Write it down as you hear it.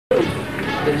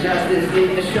The justice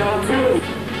need the show too.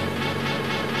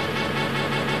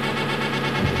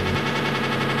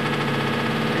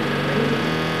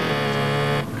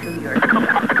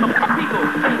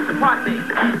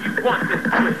 You want this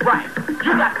to it right.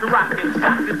 You got to rock and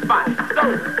shock this body. So,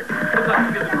 we're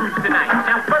gonna feel the groove tonight.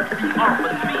 Now first we offer the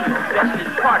feel that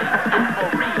this party is for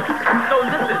real. So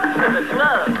listen to the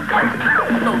love.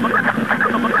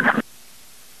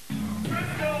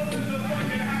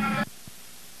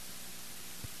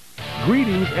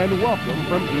 Greetings and welcome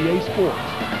from EA Sports.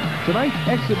 Tonight's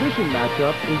exhibition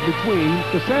matchup is between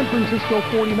the San Francisco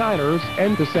 49ers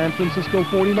and the San Francisco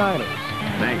 49ers.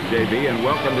 Thanks, JB, and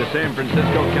welcome to San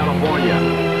Francisco, California.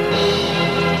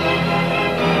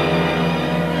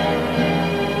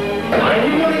 Are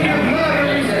you going to get blood and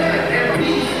respect and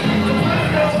peace?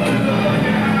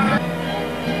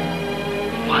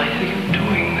 Why are you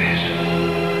doing this?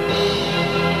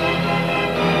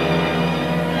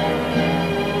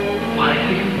 Why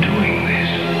are you doing this?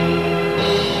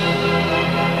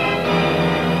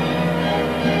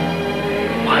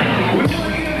 Why are you doing this?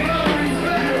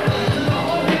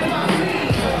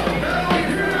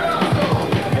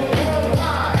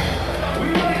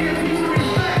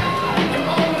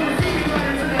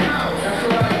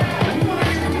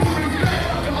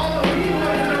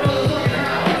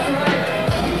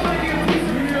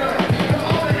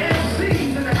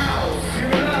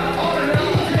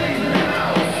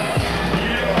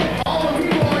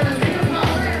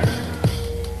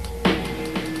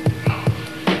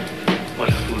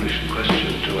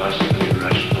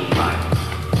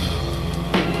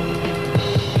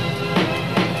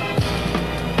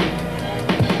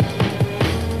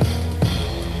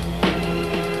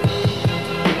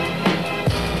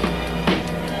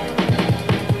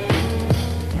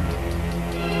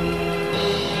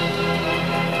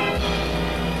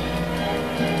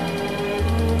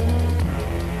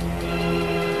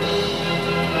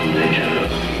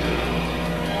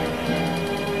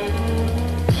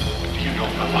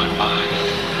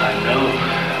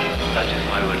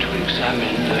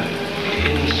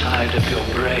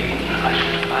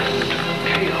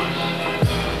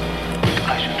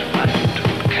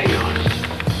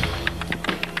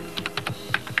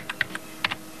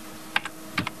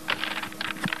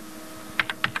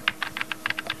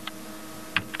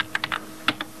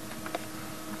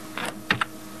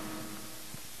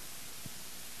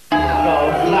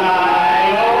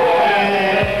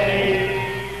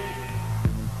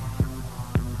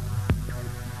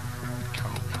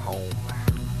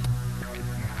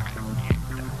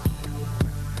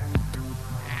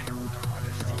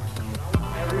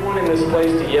 This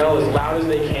place to yell as loud as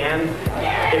they can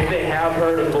if they have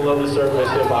heard of below the surface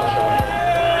hip-hop shop.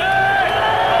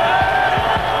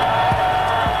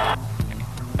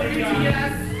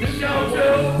 VHS, the show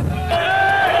too.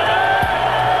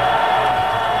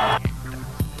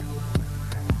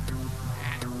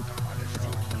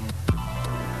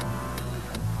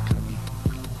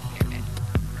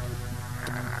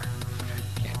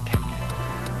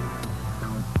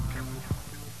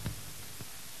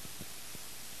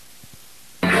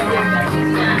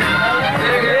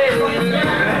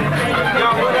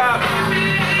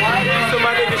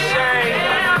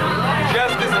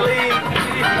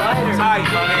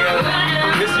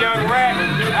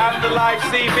 Life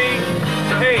CB,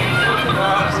 hey, you know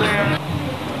what I'm saying?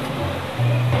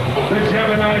 The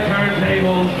Gemini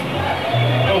turntables,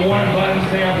 the one-button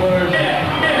samplers.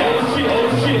 Yeah, oh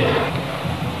shit.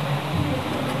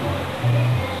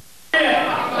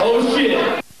 Yeah, oh shit.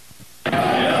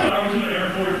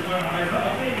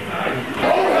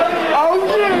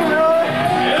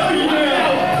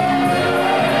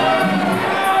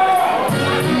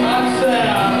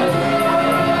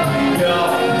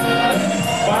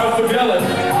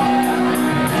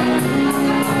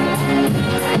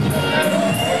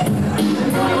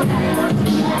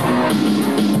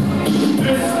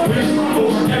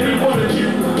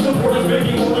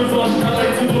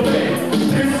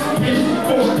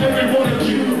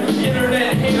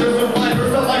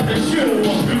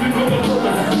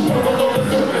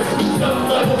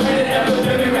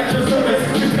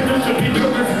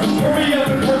 Hurry up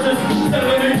and purchase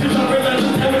 7 inches of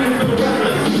evidence of the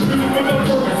reference. This is with no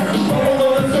purpose.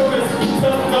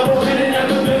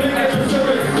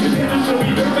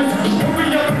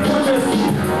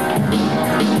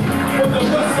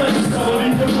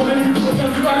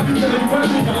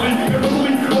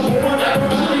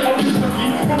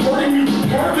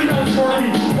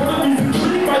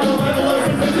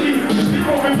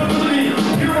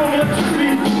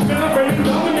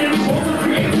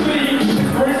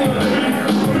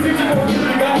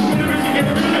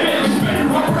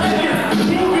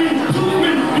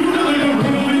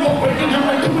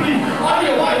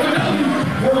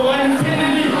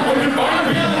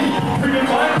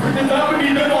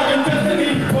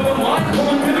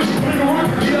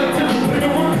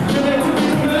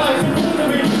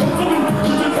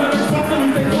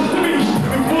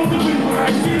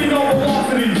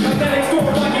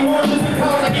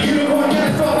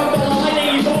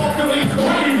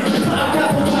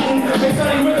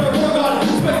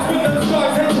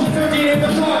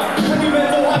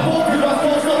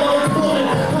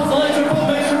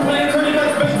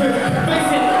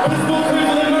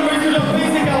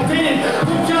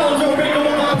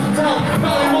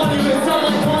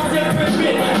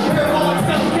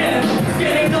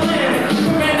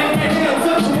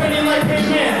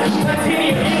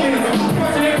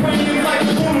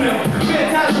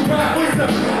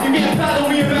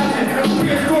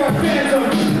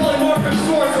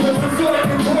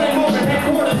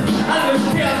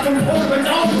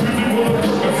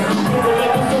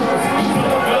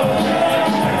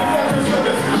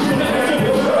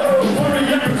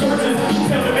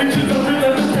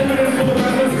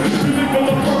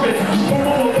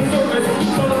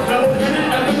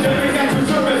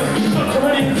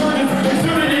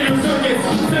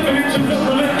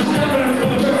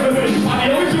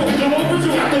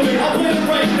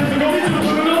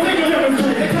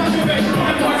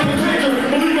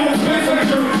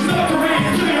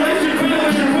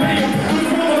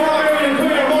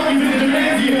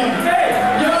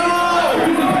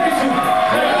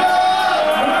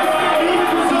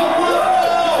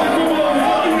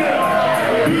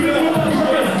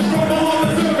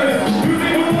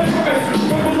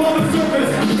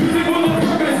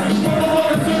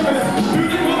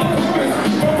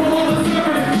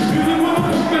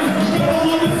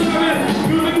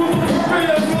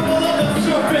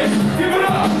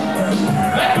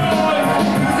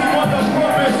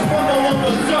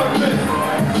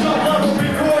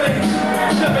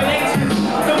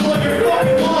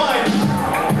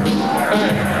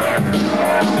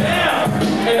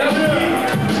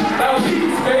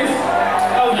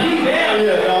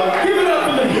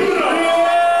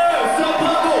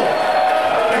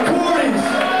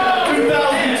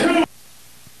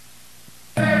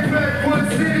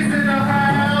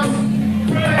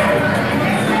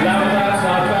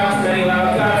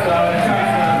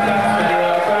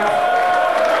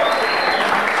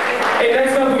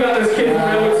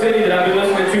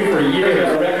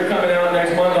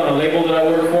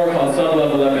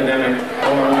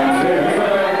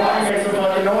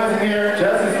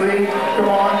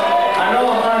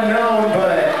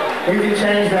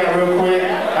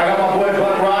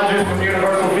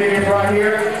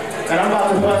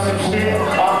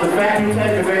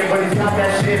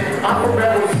 I'm from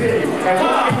Rebel City, and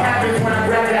what happens when I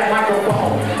grab that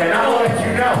microphone? And I'm gonna let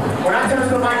you know, when I touch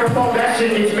the microphone, that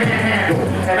shit gets manhandled.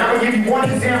 And I'm gonna give you one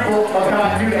example of how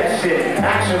I do that shit.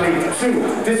 Actually, two.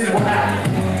 This is what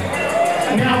happened.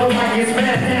 Now the mic is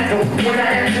manhandled when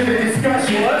I enter the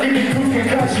discussion, giving two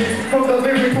concussions from the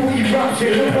lyrical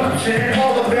eruption, and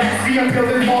all of that. See, I'm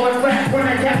feeling falling flat when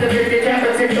I captivate,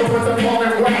 decapitate the ones I'm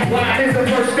falling whack. Is the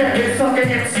first step in sucking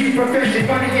MC profession,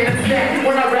 running in a stack.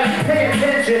 When I rap, pay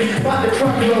attention, by the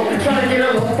truckload, trying to get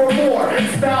a load for more.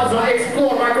 Styles I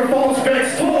explore, microphones can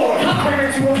explore. Turn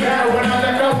into a battle when I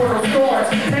let the world stars.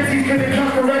 MCs couldn't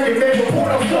come correct if they were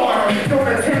portal stars. Don't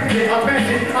attempt it, I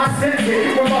meant it, I sent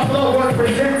it. When my flow was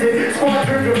presented,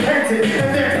 squadrons repented,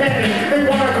 and then panicked. They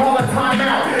want to call a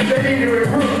timeout. They need to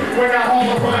recruit when I haul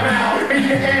a run out. In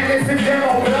the end, it's a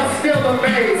demo, but I'm still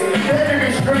amazed. The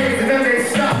enemy strays, and then they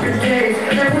stop and gaze.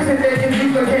 And wish that they can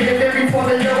duplicate it, then before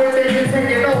they know it, they can take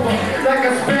it over. Like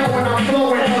a spell when I'm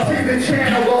flowing, I'll take the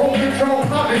channel, the whole control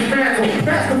of this mantle.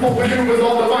 Basketball maneuvers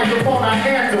on the microphone I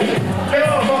handle. Make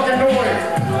some fucking noise.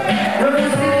 Little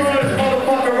cities in this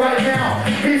motherfucker right now.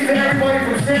 Peace to everybody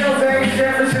from San Jose,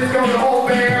 San Francisco, the whole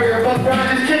Bay Area. But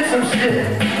Brian, just kick some shit.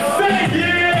 Say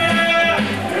yeah!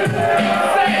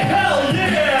 Say hell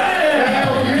yeah!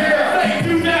 Hell yeah! Say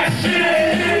do that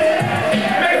shit!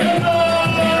 Make some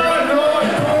noise!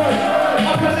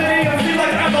 I'm coming in and see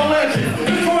like I'm a legend.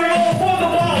 Destroying all forms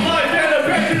of wildlife and the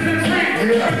benches and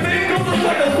trees. Everything goes just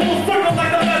like a full circle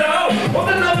like the letter O. With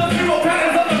the number zero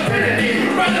patterns of infinity.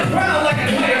 Run the ground like a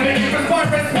clay, making response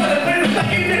by the places that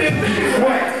you didn't think you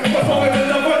sweat. What's wrong with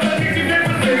the voice that makes you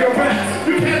different cigarettes?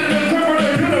 You can't interpret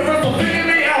a universal figure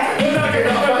me out. When I get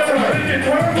up, I turn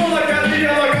like I see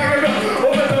like I can go.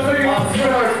 Open the thing on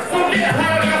stress. So get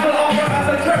high enough and offer as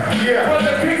a church. When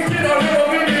the pigskin are real,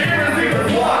 make your ears even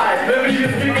fly. Let me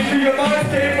just speak into your mind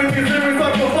state with your lyrics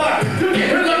like a fly. You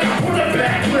get hit like a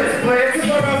quarterback. Blitz.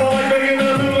 So I'm like making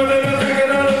a new one and I'm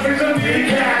taking out a vision.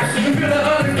 Kneecaps. You feel the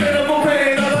unexplainable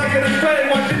pain. I like it explain.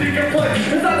 Watching you can play.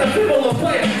 It's not a symbol of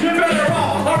play. You're better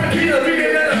off. I repeat a beat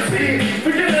and MC.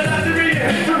 Forget it not to be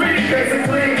history.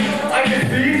 Basically, I can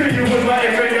see to you with my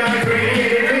finger. I'm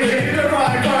creating vision. You're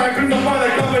right, cause I'm by the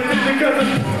competition. Cause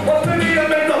it's up to me to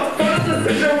make the first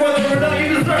decision whether or not you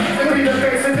deserve to be the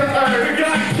face in the earth. You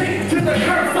got kicked to the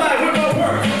curbside with my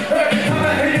work. Every time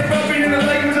I hear you bumping in the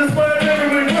language is where it never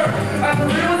really works. I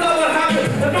realize what happened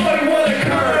and nobody wanted to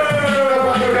curve.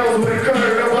 Nobody knows what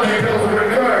occurred. Nobody knows what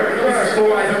occurred. This is Four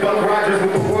Eyes and Buck Rogers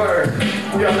with the word.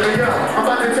 Yo, I'm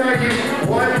about to tell you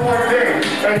one more thing.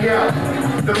 And yo,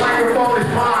 the microphone is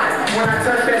mine. When I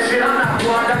touch that shit, I'm not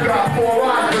blind. I got four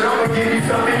eyes, but I'm gonna give you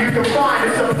something you can find.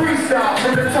 It's a freestyle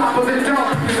from the top of the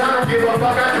dome. Cause I don't give a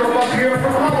fuck. I drove up here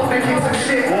from home to get some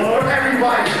shit from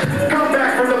everybody. Come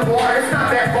back from the bar. It's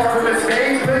not that far from the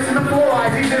stage. Listen to Four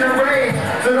Eyes. He's in a rage.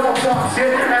 So don't talk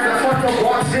shit. As I talk to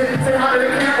walk shit, say hi to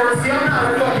the camera. See, I'm not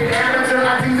a fucking amateur.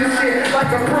 I do this shit like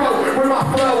a pro. With my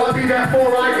flow, I'll be that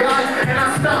four-eye guy. And I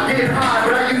stop getting high,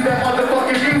 but I use that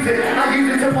motherfucking music. I use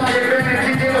it to my advantage.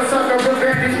 You give a sucker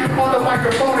revenge on the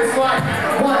microphone. It's like,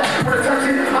 what? When I touch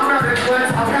it, I'm not in class.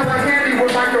 I'm hella handy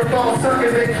with microphones.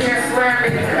 Suckers, they can't slam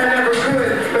me. I never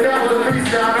could. But that was a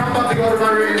freestyle. I'm about to go to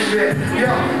my real shit. Yo,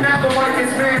 now the mic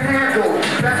is manhandled.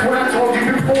 That's what I told you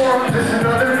before. This is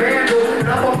another vandal. And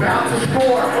I'm about to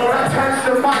score. When I touch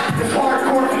the mic, it's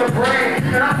hardcore from the brain.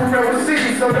 And I'm from Rebel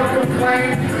City, so don't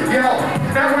complain. Yo,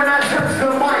 now when I touch the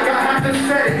mic, I have to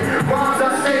set it. Rhymes I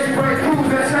say spray proves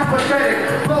that's not pathetic.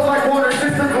 Flow like water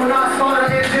systems when I slaughter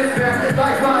and diss them.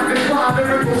 Like lines decline,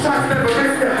 lyrical shots never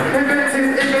miss them.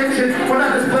 Invention, when I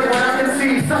display what I can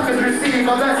see. Suckers receive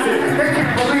my lesson. They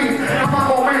can't believe I'm on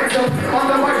momentum. On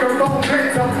the microphone,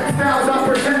 mental. Styles I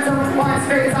present them, mind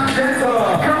stays identical.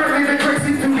 Currently the great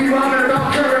seem to be rhyming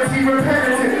about currency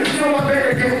repetitive. So I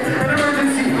better get an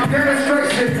emergency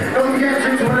demonstration. No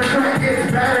theatrics when a track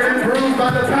gets battered and bruised by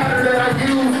the pattern that I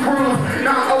use. Cruise,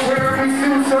 not aware we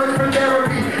soon search for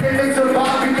therapy. It makes a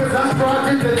vibe because I strive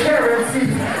to the terror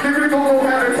MCs. Lyrical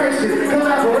meditation,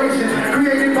 collaborations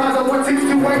created by the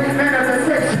 1628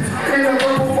 manifestations. In the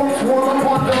verbal form swarm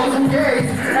upon those who gaze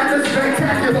at the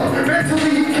spectacular.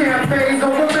 Mentally you can't phase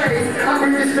or amaze. I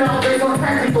bring this style based on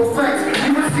tactical flex.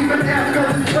 You receive an F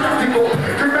cause it's practical.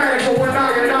 Grammatical when I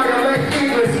annihilate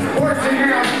English. Words and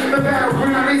nouns, the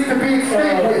battleground needs to be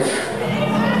extinguished.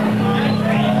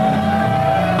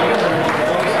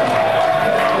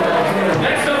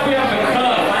 Next up we have the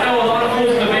Cuff. I know a lot of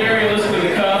fools in the Bay Area listen to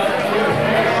the Cuff.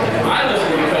 I listen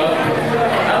to the Cuff.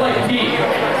 I like tea.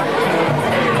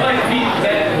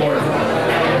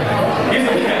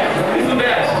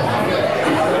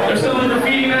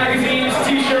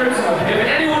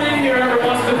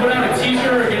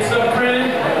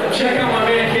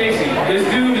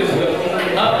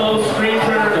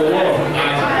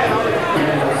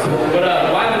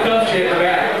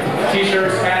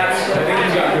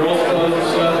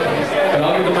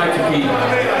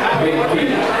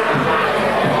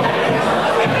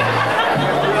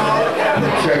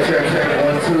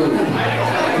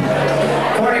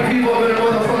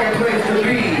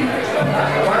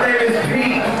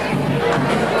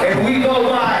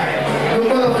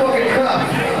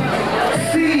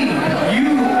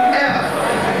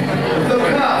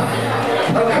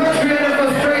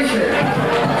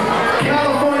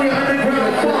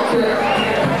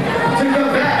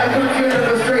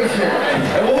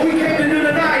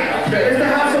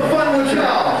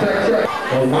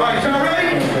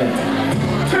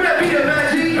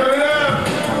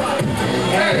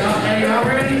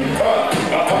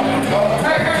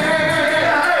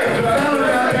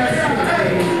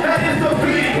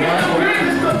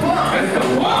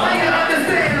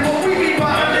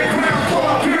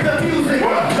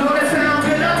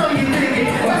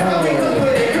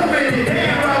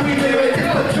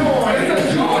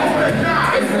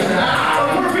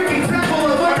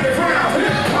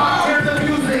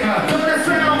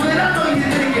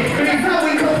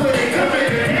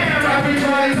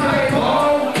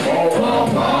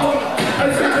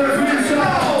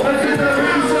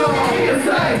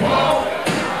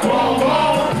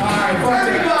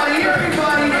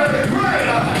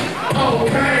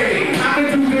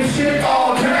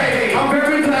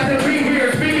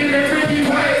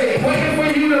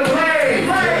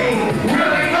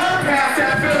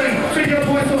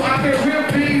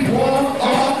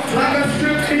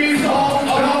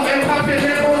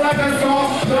 like a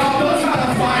song, so don't try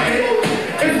to fight it.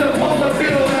 It's supposed to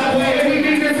feel that way. We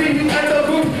need to see you at the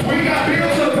booth. We got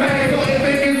bills to pay, so if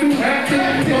it gets too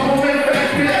hectic, go home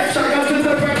infected. Shout out to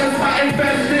the records, I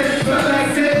infested.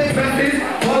 Selected, invested.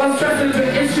 While I'm stressing the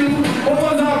issue, what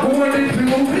was I born to do?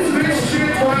 It's this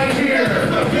shit right here. It's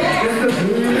the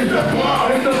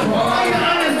bar. It's the bar. You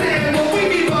understand what we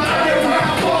mean by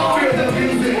underground bar? Hear the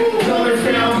music. Know it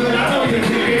sounds good. I know you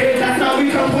dig it. That's how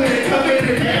we come with it. Come in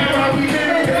and damn right we did it.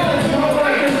 It's a drum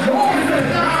like it's drum. It's a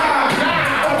nah.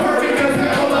 A perfect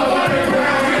example of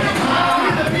underground hip-hop.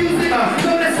 Hear the music.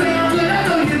 Know it sounds good. I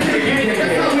know you dig it.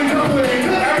 That's how we come with it.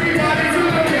 Cause everybody to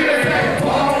the beat and say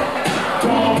bar.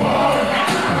 Bar, bar.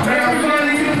 Now I'm trying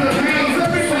to use the hands.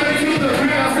 Everybody use the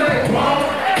hands. Say bar.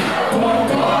 Bar,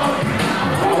 bar.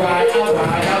 Alright.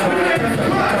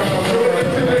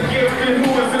 To the gifted, who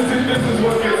is this? This is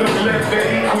what gets us left that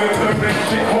equals the rich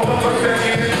shit. Hold up a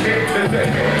second and take the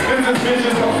second. This is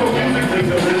vicious, also musically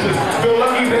delicious. Feel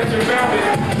lucky that you found it.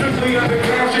 Strictly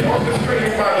underground shit,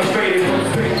 orchestrated by the faded. From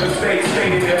state to state,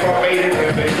 stated if I made it,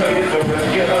 if they played it, the rest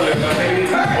get eliminated.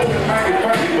 Open-minded,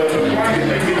 fighting, but the blinded,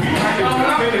 they get behind it.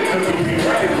 Presented to be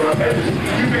right from edges.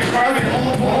 You can find it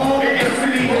all in your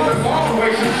city. In the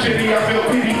situation shitty, I feel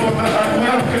pity for the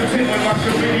unwell. Content with my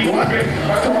committee. My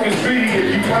talk is bitty. If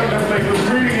you find the flavors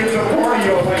greedy, it's a party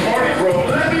or like Mardi Gras.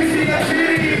 Let me see that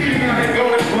titty. I ain't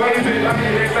going blazing, like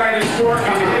an excited spark.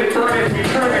 And hit it, turn it, we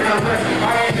turn it.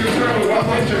 I ain't determined what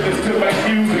pleasure is to make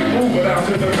music. Move it out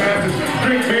to the masses.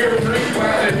 Drink beer, drink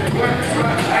flat, black,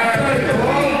 slap, ass,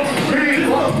 pretty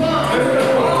love.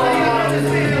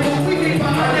 Understand what we mean by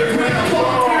underground.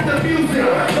 Hear the music.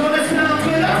 Know it sounds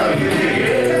good. I know you dig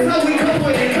it. That's how we come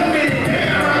with it. Come in and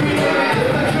damn right we know it.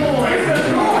 It's the joy. It's the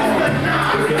joy. It's the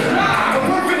knock. A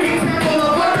perfect example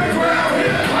of underground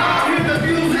hip-hop. Hear the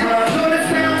music. Know it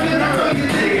sounds good. I know you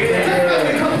dig it. That's how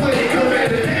we come with it. Come in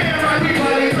and damn right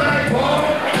everybody's like ball.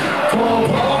 Ball,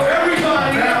 ball.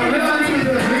 Everybody. Now listen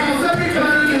to the drums.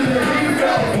 Everybody is the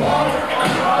drums. Ball.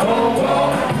 Ball, ball.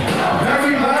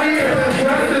 Everybody is the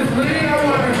drums. Lean. I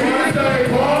want to hear you say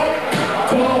ball.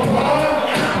 Ball, ball.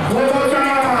 One more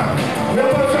time.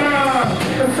 One more time.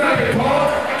 Let's say ball.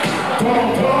 Ball,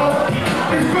 ball.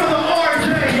 It's Brother RJ,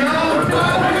 y'all.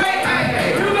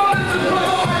 Hey. You know this is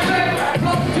Brother RJ.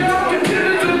 From jail,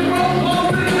 continue to grow.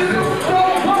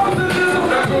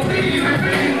 That's what we even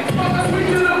be. That's we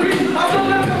to the beat. I don't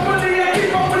let the money and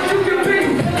keep on what you can be.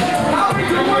 How we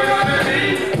can work on the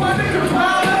beat. One nigga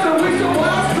pile us and we so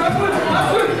wild struggling. I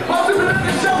put most of it in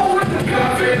the show with the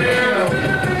cup in there.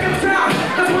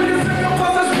 That's when you think I'm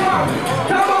on this rock.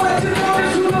 Time I'll let you know that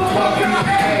you the fuck out.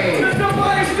 Lift the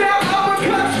bodies down,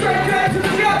 uppercut straight down to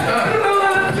the gut. In the middle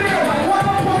of the deal, while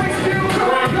I'm pulling steel,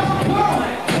 going up, bump.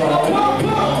 A bump,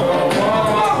 bump.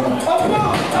 A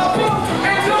bump, a bump.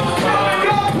 And don't stop and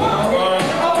go bump.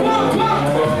 A bump, bump.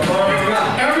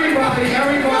 Everybody,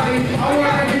 I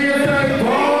want to hear you say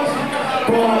balls,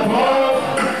 ball, ball.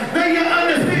 Now you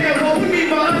understand what we mean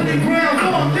by underground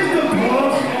funk. This the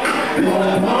balls,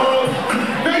 ball, ball.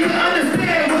 Now you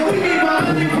understand what we mean by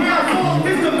underground funk.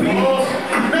 This the balls,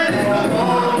 that is the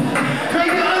ball. Now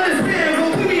you understand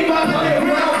what we mean by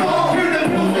underground funk. Hear the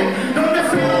music, know the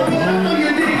sound, but I know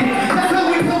you dig it. That's how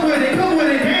we come with it,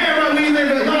 damn right we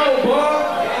live it. Oh, ball,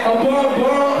 a ball,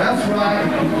 ball. That's right.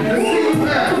 Let's see you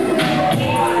now.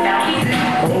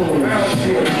 Oh, now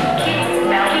shit.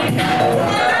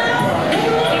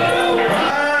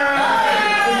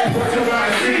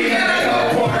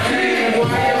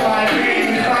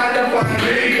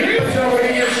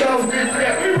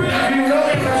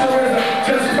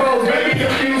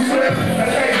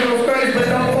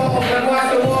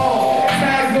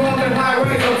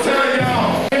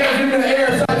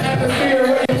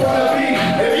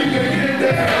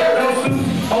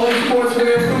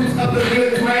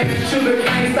 Sugar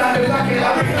cane, stop it, I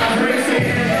can't drink it.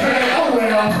 Oh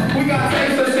well, we got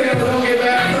taste of shit, but don't get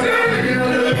back. You know,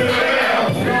 look at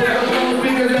that. Those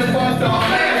speakers that fucked off.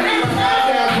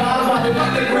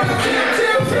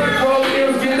 Bro,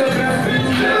 heels get the best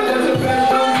music. What's the best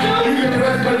show? You can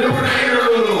rest, but do the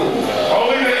interlude.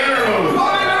 Only the interlude.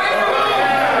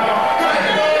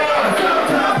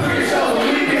 Sometimes we show the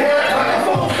weekend like a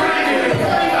phone Friday.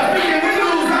 I think we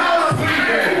lose how I'm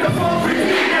sleeping. The phone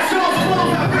repeat, that show's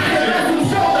close. I bring it back to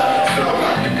shoulder. So,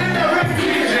 in the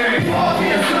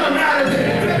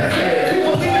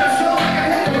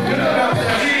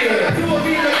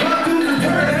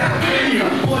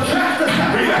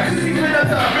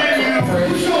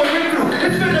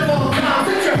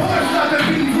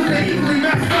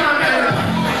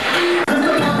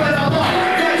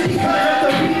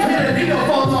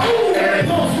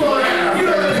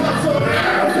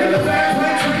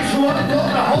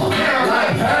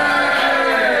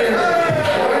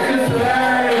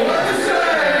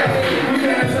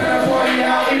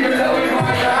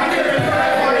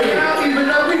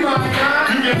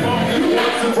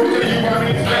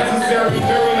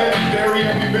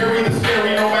bury the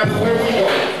scary no matter where we go.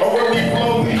 Or where we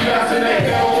flow, we fascinate,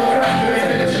 they don't procrastinate,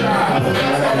 they shy. I'm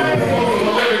the most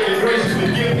prolific and graciously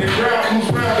gifted, ground who's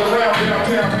round around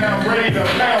downtown, pound ready to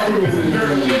pound through this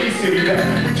dirty city that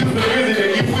we choose to visit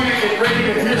and you win it, ready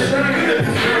to hear shining that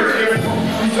the spirit gives.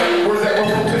 We say words that will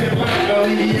rotate like the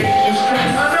alleviate your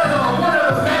stress. Another one of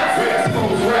the best. West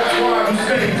Coast rap squad who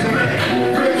stays tonight.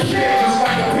 Real shit just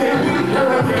like a pit.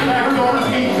 Hurry up and laugh on the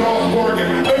heat, dogs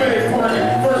barking. Limited parking,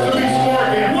 first to be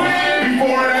sparking.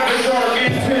 Before and after dark,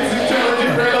 intense,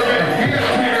 intelligent, relevant.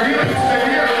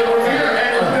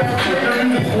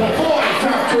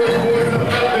 Top choice boys of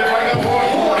building like a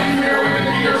boy. Here with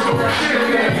the gear, so our shit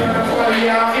is gonna play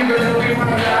out. Even though we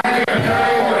might die, we can die.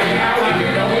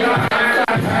 Even though we not die.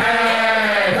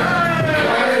 Hey,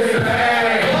 what is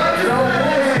today? No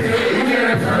bullshit. We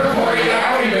gonna turn the party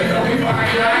out. Even though we might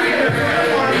die. We gonna turn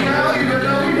the party out. Even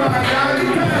though we might die.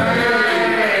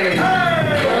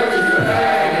 Hey, what is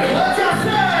today? What's your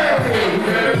say? We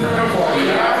gonna turn the party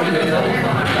out. Even though we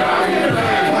might die. We gonna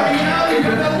turn the party out.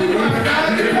 Even though we might die.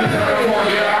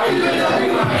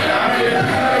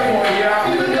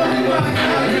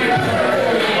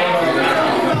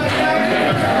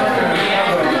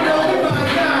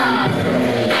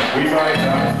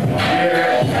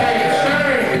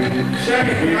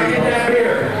 Shane, I get that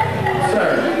beer. Sir.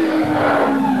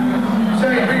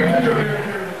 Shane, bring a picture of beer.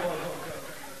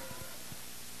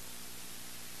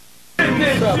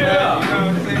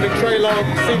 Big Traylo,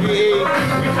 CBE,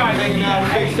 hanging out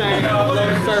with Big Shane, below the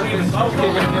surface,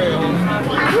 keeping it real.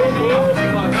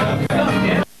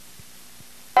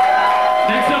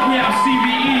 Next up we have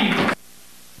CBE.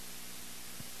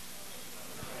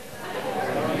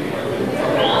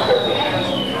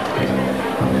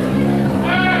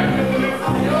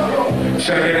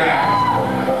 Check it out.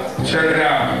 Check it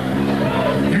out.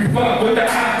 You fuck with the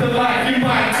afterlife, you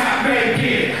might not make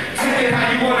it. Take it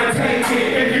how you wanna take it.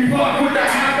 If you fuck with the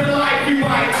afterlife, you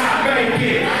might not make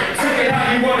it. Take it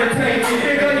how you wanna take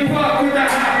it. If you fuck with the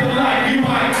afterlife, you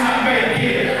might not make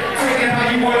it. Take it how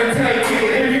you wanna take it.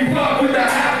 If you fuck with the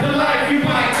afterlife, you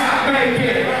might not make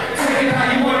it. Take it how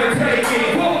you wanna take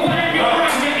it. Well, when you're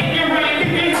right, you're right,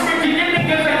 you're rich, your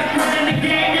niggas that's running the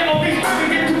game. You always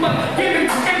get too much, give it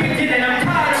everything, and I'm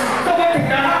tired. So I take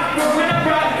the hospital when I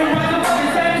ride the rest of the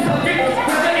same subject.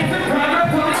 Whether it's in private or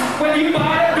public, whether you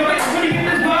buy it or do it, when you get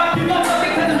this vibe, you know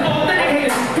nothing, cause it's all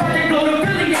dedicated. Project Glow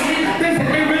affiliated, they said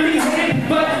they really hate it,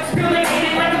 but still they hate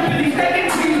it like a really steak and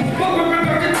cheese. But we're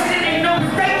regurgitated, ain't no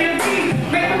mistaken cheese.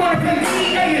 Make me wanna play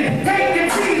DA and take the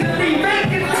cheese and leave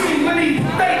vacancies when these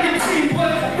vacant cheese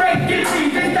was breaking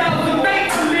cheese. They styles of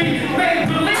make-believe,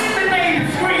 make-believe and they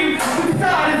scream. Whose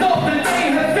side is all that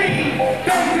they have seen?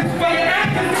 They conspire and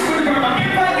act as if we're my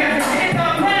empire gets and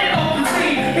I'm playing off the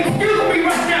scene. Excuse me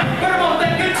right now, but I'm on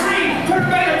that good dream. Turn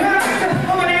back a purpose,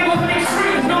 I'm unable to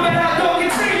extremes. No matter how dark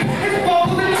it seems, it's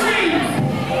balls and dreams.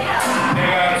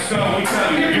 Yeah, so we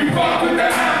tell you, if you fuck with the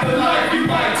afterlife, you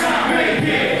might not make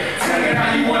it. Take it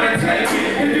how you wanna take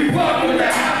it. If you fuck with the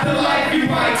afterlife, you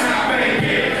might not make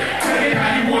it. Take it how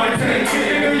you wanna take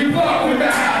it. If you fuck with the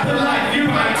afterlife, you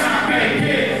might not make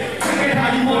it. Take it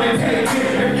how you wanna take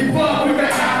it. If you fuck with the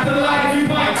afterlife, you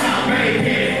might not make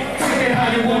it. Take it how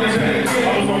you wanna take it.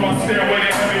 I was on my stairway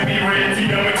to heaven, be red,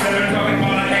 T-O and Kevin talking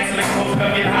about an excellent close,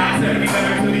 coming high,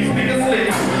 77 to these niggas slick.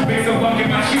 Been so fucking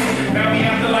my shit. Now me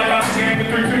afterlife, I scan with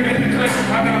 3 triggers and click.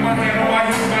 I got my hand on my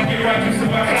hips, I get right to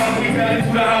my clothes. We tell it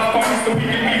to the house party so we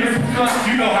can meet us.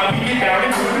 You know how we get down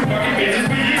and do the fucking bitches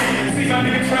we get. See my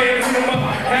nigga Trey and him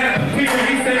up, had a clear,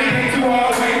 he said he ain't too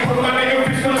hard away. Put my nigga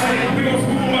bitch on lane, we gon'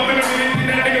 scoop him up in a minute, and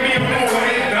that nigga be on the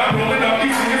way. Now I'm rolling up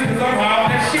these niggas cause I'm high on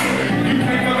that shit. You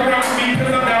can't fuck around with me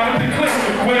cause I'm down with the click.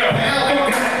 Well,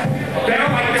 fuck that, down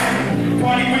like that.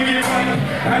 Party we get right,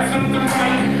 have something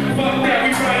right. Fuck that,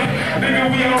 we right, nigga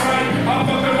we alright. I'll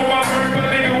fuck up on my verse, but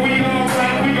nigga we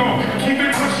alright. We gon' keep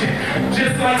it pushing,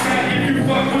 just like that. If you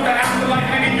fuck with the afterlife,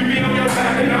 nigga you be on your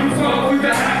back. And I'm fuck with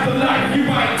the afterlife, you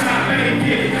might not make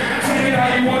it. Take it how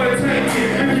you wanna take it.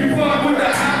 If you fuck with the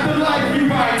afterlife, you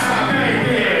might not make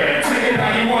it. Take it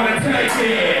how you wanna take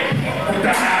it. With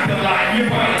the afterlife, you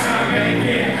might not make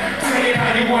it. Take it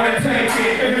how you wanna take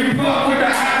it. If you fuck with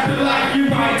the afterlife, you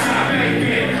might not make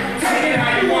it. Take it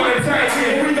how you wanna take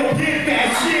it. We gon' get that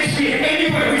shit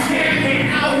anywhere we can.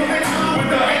 Out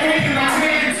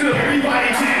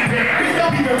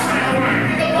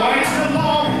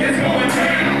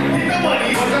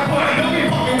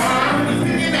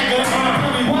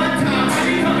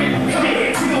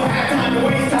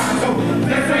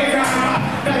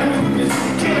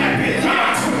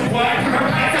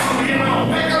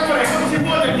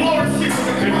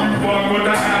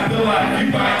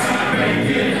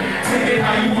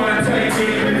how you wanna take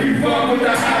it. If you fuck with the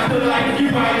afterlife,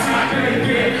 you might not make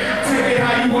it. Take it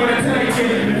how you wanna take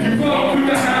it. If you fuck with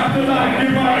the afterlife, you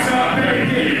might not make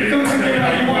it. So take it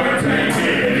how you wanna take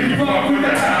it. If you fuck with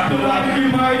the afterlife, you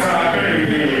might not make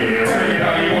it. Take it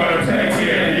how you wanna take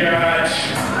it, yeah.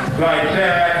 Like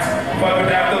that. Fuck with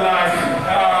the afterlife.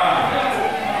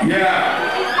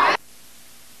 Yeah.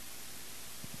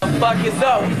 Fuck is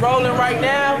up? We rolling right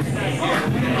now.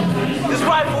 This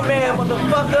Rifleman,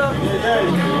 motherfucker.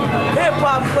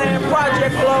 HipHop Clan,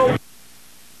 Project Blow.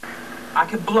 I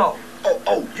can blow.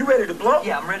 Oh, you ready to blow?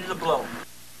 Yeah, I'm ready to blow.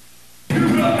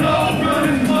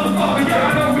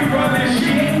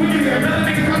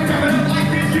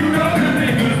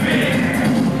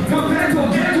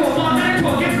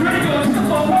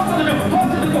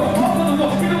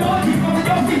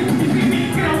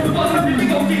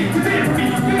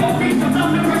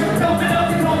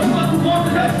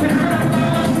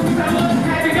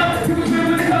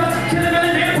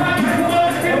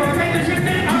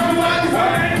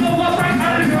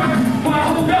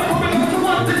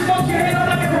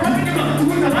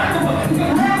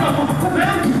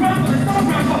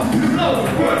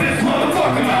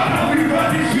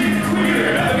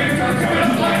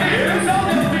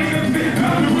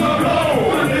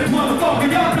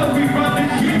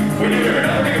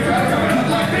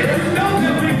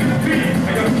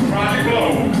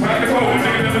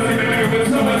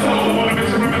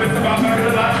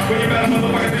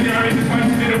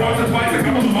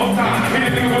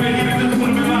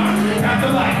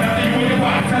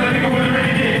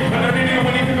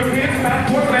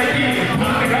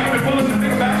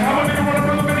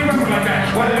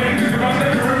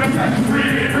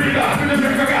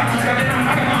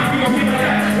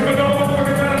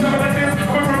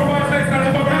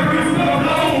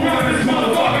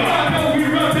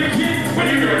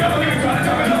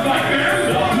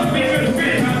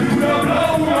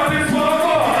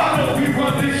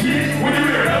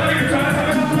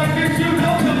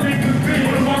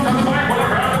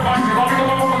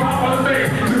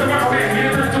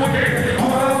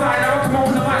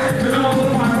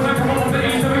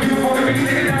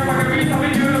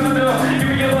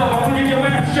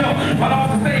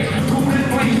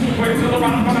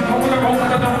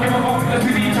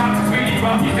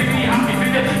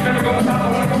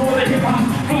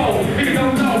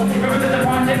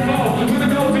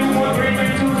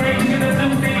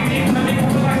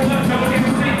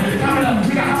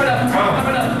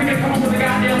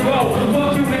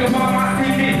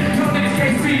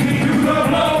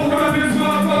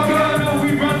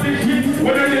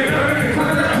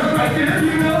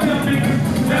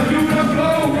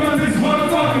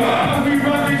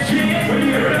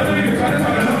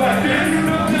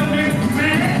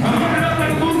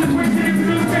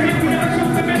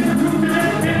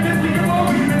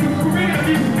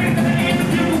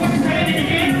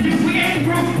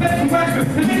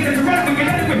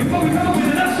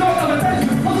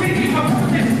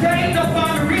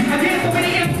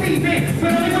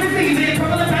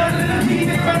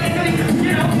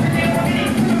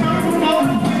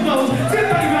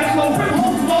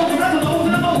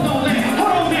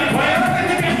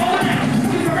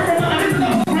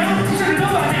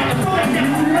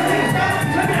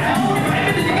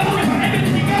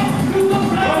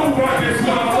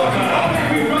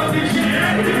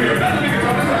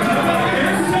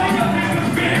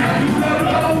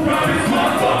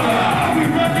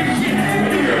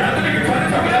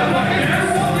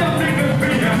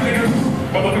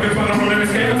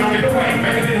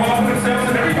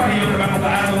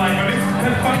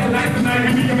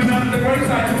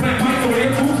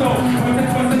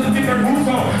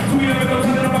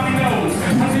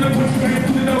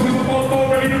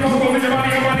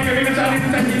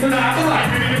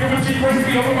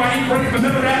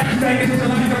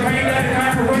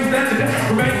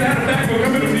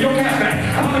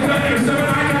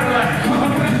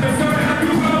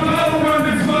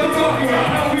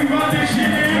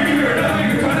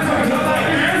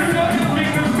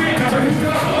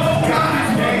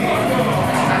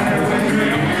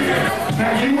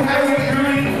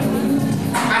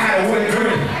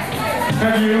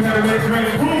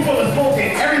 Room full of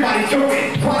smoking, everybody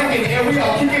joking, chronic and we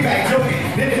all kicking back joking.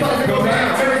 Then it starts to go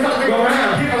down, then it starts to go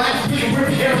around. People like to get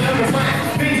ripped down, number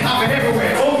fine. Things hopping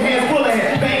everywhere, old hands full of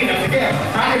head, banging up together.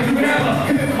 I can do whatever,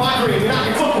 cause it's my dream. And I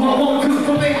can fuck who I want to,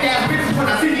 so fake ass bitches when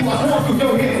I see you, I swarm through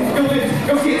your head. Your lips,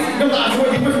 your kids, your lies, where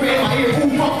you whisper in my ear, who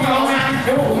fuck me all night?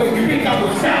 And what will make you think I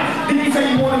would stop? Did you say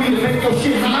you wanted me to make your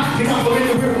shit hot? Then I'm gonna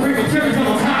let the real cherries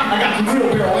on top. I got the real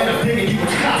barrel and I'm digging you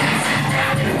with top.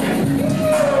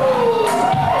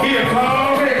 Here,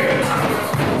 Paul, here.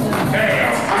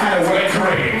 Damn.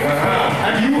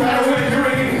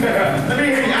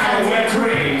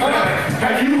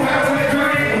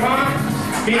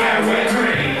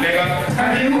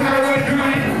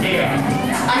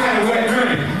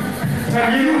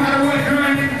 Have you had a wet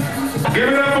dream? Give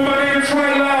it up for my nigga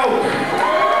Trey Lowe.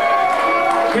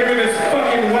 Him and his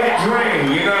fucking wet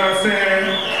dream, you know what I'm saying?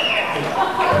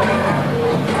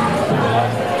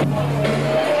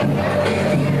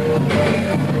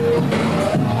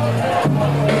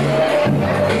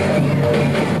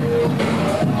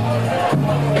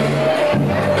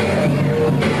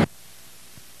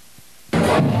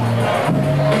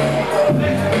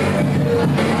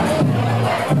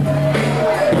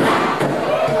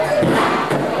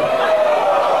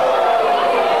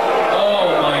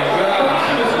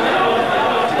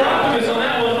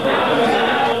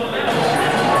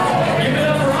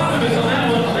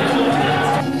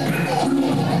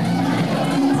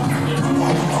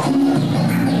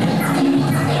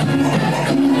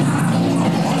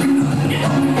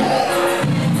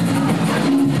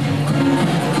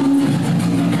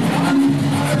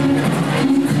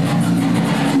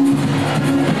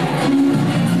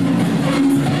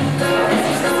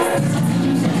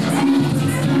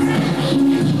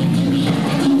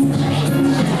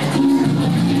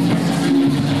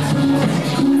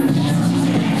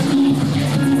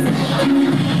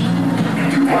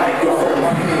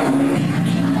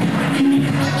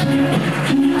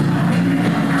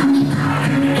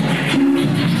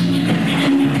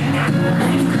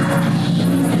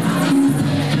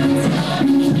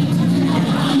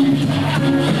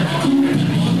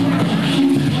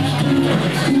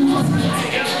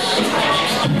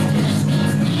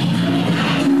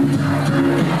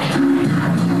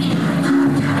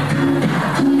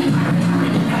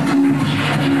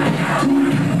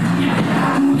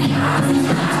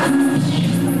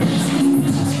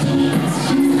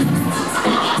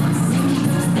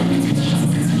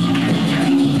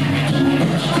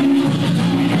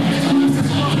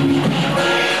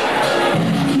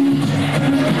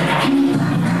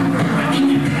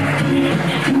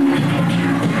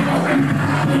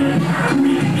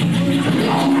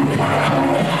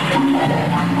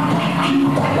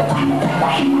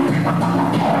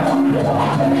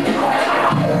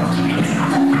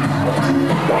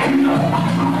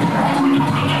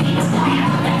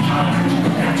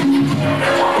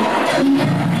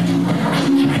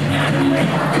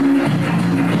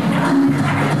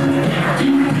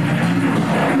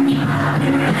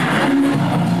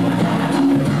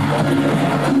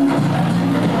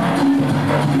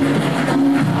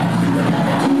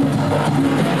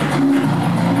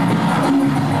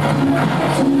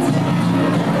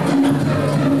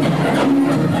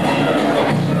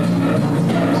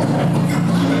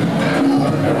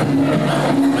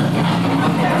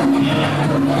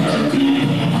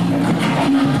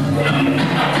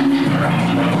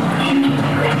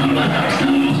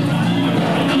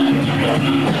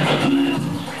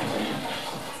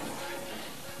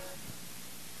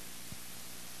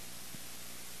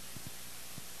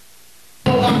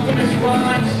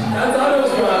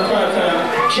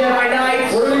 Jedi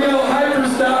Knights. We're gonna go hyper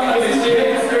style. This is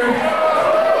gangster.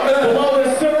 Below the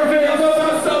surface.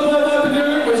 Sub-level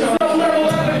epidemic. Which is sub-level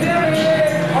epidemic.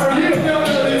 Are you gonna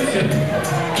illusion?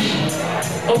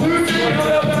 Illusion, you know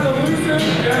that about illusion?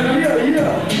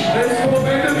 Yeah. That's what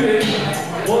made them in.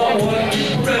 What?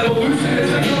 Revolution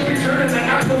is a complete turn into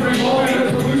active revolving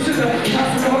resolution that has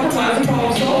to compromise and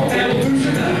problem solve.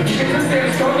 Evolution. It can stand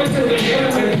strong until the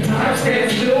end when time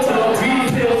stands still. We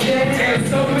still stand and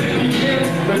so it begins.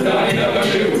 But I never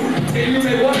do. And you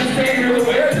may want to stay here the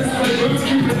way I just play moves,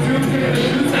 keep it tuned to the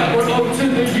news that we're up to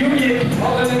the union.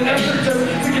 All in an effort just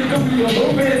to get the wheel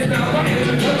moving. Now my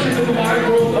introduction to the wide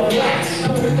world of wax.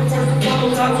 So with the first to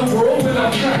follow sides of the world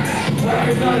without tracks. Life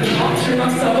is not an option, I'm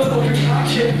selling open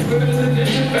concoction. Living in the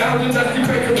edition found in that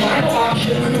secret to vital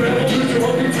option. The revolution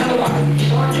won't be televised.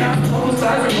 Broadcast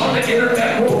publicized on the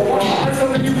internet worldwide. It's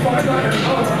something you find on your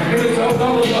own. And it's all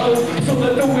below. So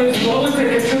let the winds blow and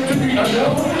take a trip to the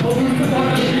unknown. Illusion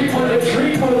on the beat for the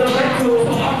dream for the mental.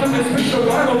 The optimistic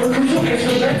survival, the crucial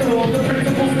instrumental. The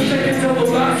principles to take until the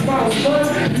last mile's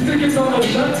done. You think it's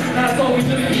almost done? That's all we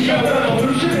just need.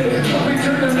 Evolution is something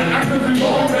turned into active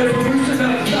revolve. Revolution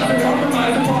that's nothing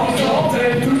compromise and problem solve.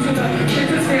 Evolution that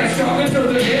makes us stand strong until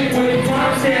the end. When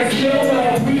time stands still,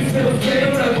 we still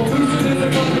fail. Evolution is a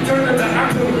company turned into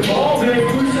active revolve.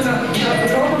 Evolution that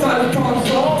nothing compromise and problem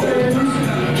solve. Evolution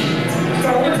that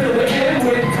strong until the end.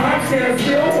 When time stands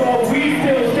still, we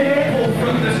still stand. Pull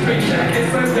from the straight jacket,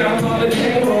 slam down on the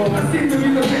table. I seem to be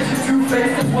the picture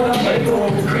two-faced, that's what I label.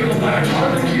 Cradle my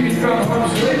heart and keep me from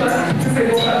harm's way.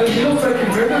 Disable how the needles I can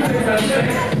rip the things I say.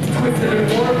 Twisted and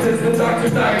warped is the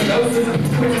doctor's diagnosis.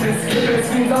 Twitching and skipping, it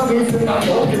seems I'm losing my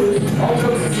focus. All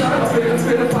jokes aside, I'll make a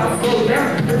spit if I slow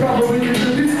down. It probably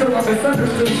contributes to my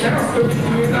misunderstood sounds. But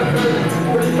you ain't not heard.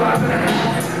 45 and a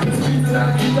half. The speed that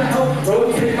I need to help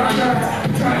rotate my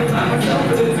back. Trying to lie myself,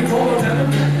 but it's a goal I'll never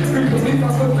get. Frequently I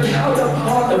put the out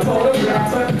on the photograph,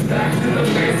 but back to the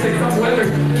basics. I'm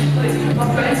weathered. My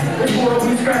face is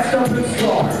horribly scratched up and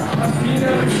scarred. I've seen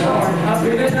every star, I've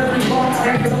been in every bar.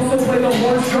 I can also play the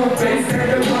horse, drum, bass,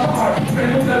 and guitar.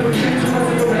 Man will never change unless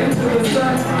it goes into the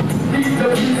sun. Eat the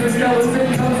pieces,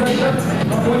 skeleton comes undone.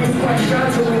 My wing is quite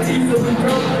fragile and easily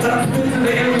broke, but I'm spin to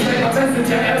the air and say my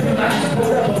message at every last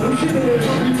revolution.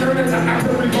 Return as an act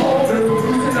of revolve.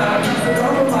 Revolution, I pass the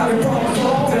compromise and problem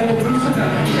solve. Evolution,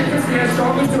 I can stand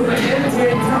strong until the end.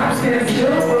 When time stands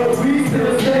still, but we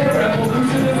still stand.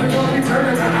 Revolution is a complete turn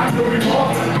as an act of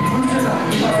revolve. Revolution, I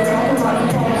pass the compromise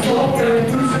and problem solve.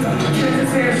 Evolution, I can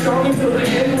stand strong until the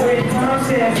end. When time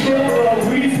stands still, but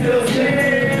we still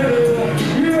stand.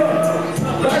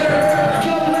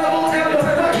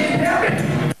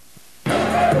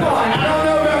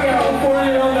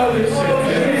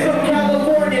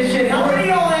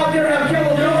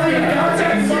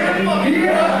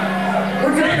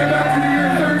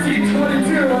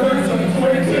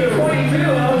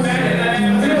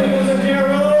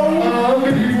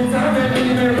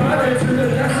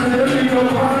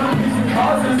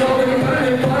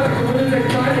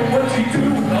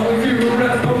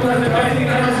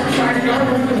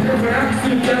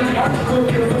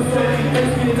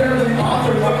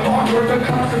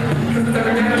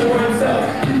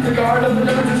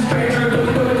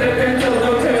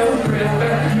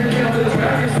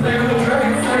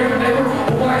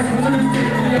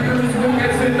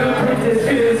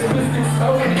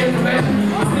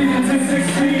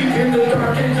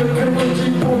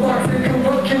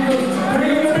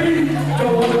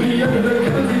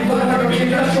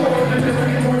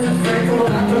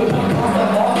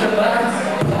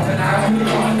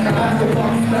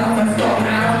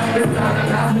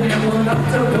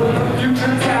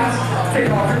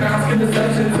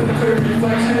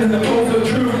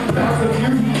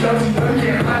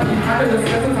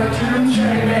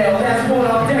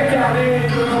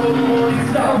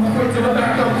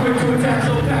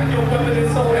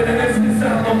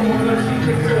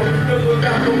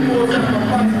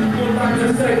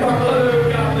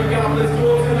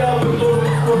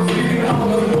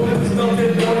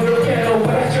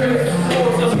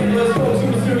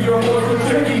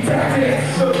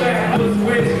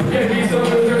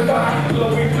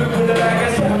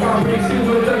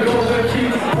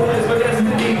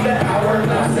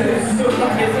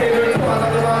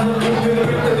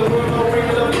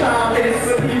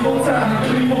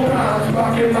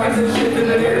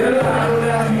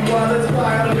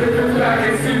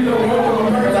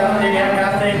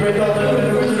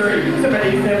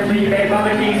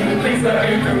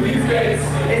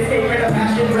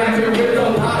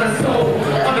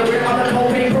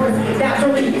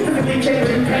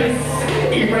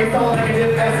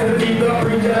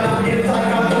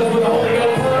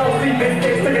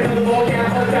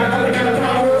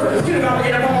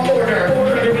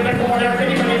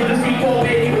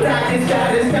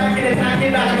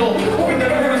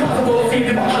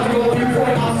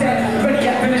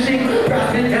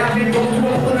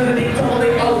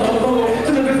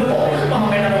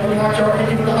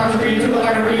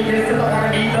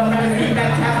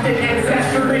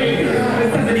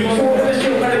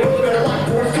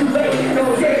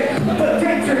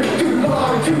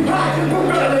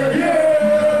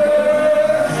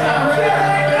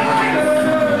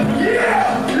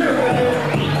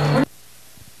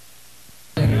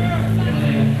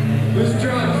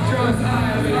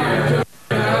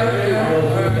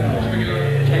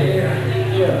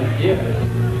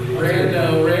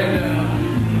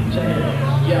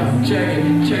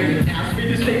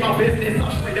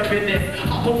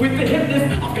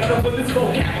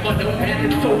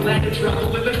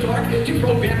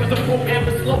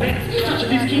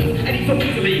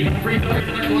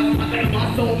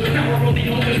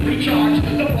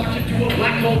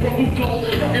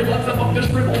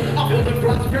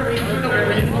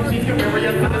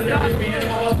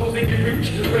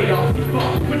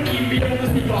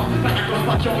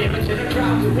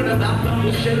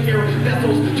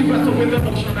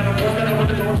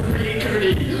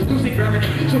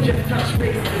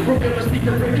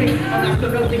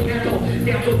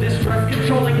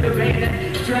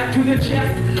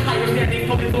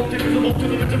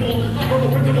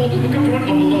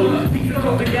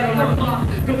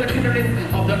 Feel the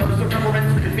tenderness of the earth's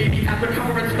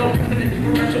circumference, no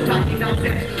precedent, torrential talking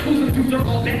nonsense. Losing to Dudes are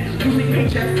all men, losing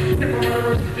paychecks. Step on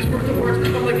murderers, just words of words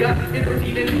from the gut.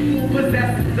 Interceding, who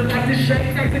possess the light to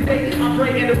shake. Night and day, I'm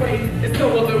breaking away. It's so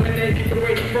illuminating, you're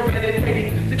waiting for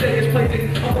meditating. Today is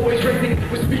placing, I'm always racing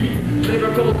with speed.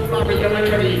 Lyrical, Mario and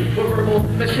ready. With verbal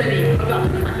machete, about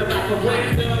to crack the back of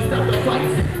legs. Stop the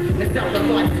fights, and stop the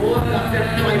fight. For us,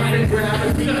 that's life, and grab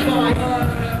a C5.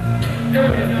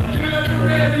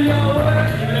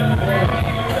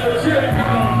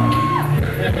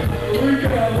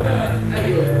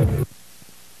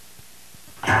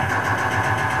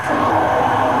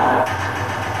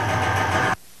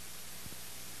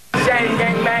 Shady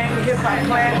gang bang, HipHop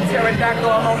clan, pterodactyl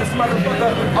on this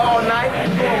motherfucker all night,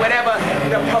 doing whatever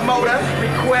the promoter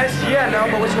requests. Yeah, no,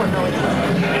 but which one? No.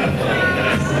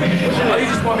 Oh, you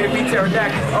just want me to be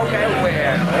pterodactyl? Okay,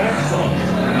 well.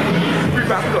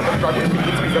 Ah,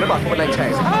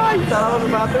 you thought I was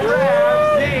about the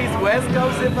rap. Jeez, West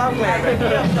Coast HipHop clan.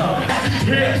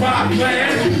 HipHop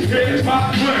clan,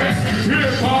 HipHop clan,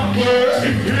 HipHop clan,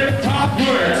 HipHop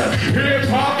clan, HipHop clan,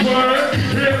 HipHop clan,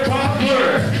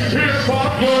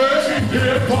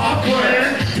 HipHop clan,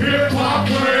 HipHop clan, HipHop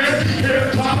clan,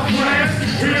 HipHop clan,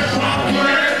 HipHop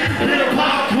clan,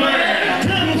 HipHop clan.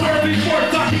 Never heard these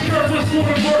words, I keep girls with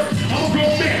smoking words. I'm a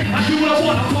grown man, I do what I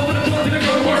want, I'm calling the blood to the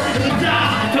good work. It's my job,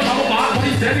 tell my boss what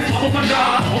he said, he's following my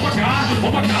job. Oh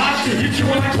my God, hit you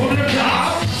when I call it a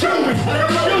job. Show me,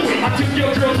 I took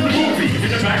your girl to the movie.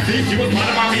 In the backseat, she was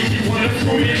running by me, she wanted to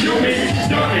screw me and shoot me.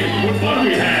 Dummy, what fun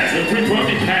we had, if we drunk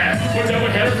and had. But never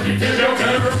had us, and they'll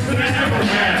better than I ever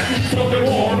had. So they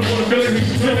war, the ability,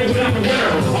 living without the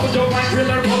winner. I'm a joke like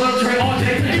Riddler, pull up, train all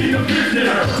day, eat a fish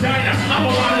dinner. China, I'm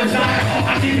a lot of China,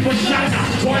 I need to put China.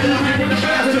 Why did I be with the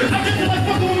bastards? I'm just like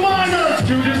fucking minors.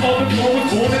 Students all the floor was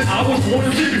born and I was born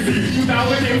in secrecy.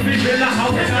 2008, been in the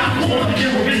house and I'm born to get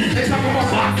with me. They talk about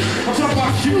boxing, I'm talking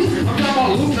about shoes, I'm talking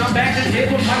about loot, I'm back in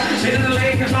head with Mike, hit in the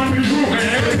leg, cause I'm in room. And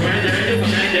everywhere, yeah, it's a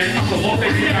man, yeah, I'm so low,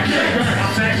 they see I can't burn.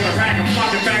 I'm back with a rack, I'm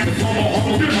talking back to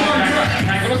homo, this one track.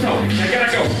 Hang on the toe, they gotta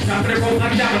go, top of the road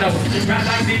like dominoes. You rap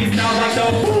like these, styles like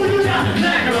those. Ooh, you got the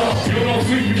tag it off. You don't know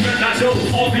sweet, you better not know.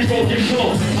 All people get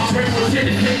close. I'm bringing more shit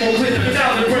and take more with it,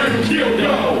 1,000 brand new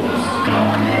dildos.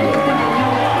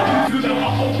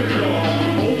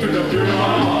 Open up your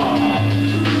heart.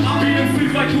 I'm being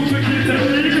sleep like who's a kid that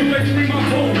you can make me my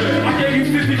phone. I gave you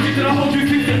 50 feet and I hold you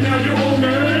 6 and now you're old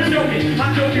man. Show me, I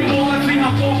know you all, I see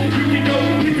how far you can go.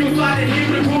 If you slide in here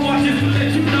with a robot just to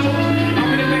let you know. I'm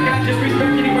gonna make I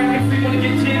disrespect anywhere if we wanna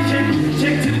get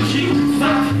check to the cheek,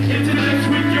 socks, into the next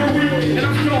week, you're weak. And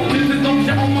I'm strong, this is no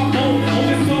shit on my phone, on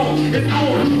this song, it's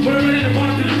on. But I'm ready to run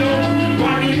to the door.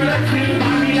 Why me relaxing,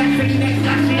 why me relaxing, next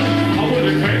action. I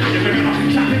wouldn't pay for you, baby, I'm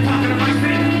chopping, popping, I'm like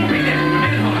this. I'm in there,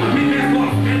 I'm in there,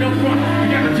 stand up front, you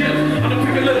got the gym, I'm the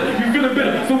pick a little, you feeling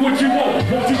better, so what you want?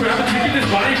 Won't you grab a ticket, this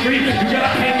body free, you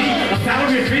gotta pay me, a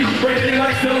salary fee, breathing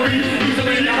like celery,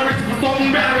 usually direct to salt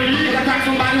and battery, I crack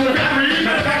somebody with a battery,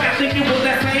 matter of fact, I think it was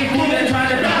that same fool that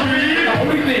tried to battery, the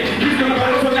only thing he's gonna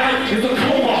battle tonight is a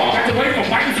coma, got away from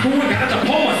fighting school and got a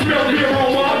diploma, smell the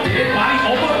aroma, dead body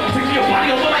over, took your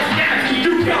body over like gas,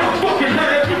 you got a fucking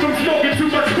head from smoking too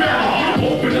much power,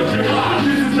 open up your eyes,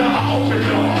 this is the open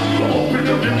door, open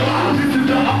up your eyes, this is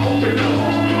the open door,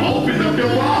 open up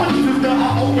your eyes, this is the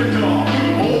open door,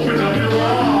 open up your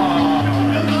eyes.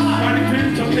 Fighting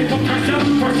pins, don't take up pressure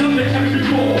than ever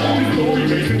before. This story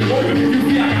makes it work, if you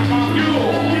see I got my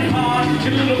fuel. Get hard,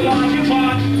 get a little blind, get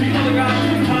hard, see other guys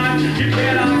too time, get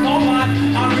bad eyes all mine.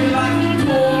 I realize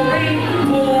pouring,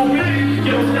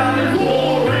 your style is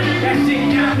pouring. That shit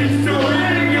got me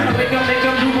storing. Gotta wake up,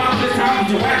 do my this time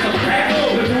with your ass up the back.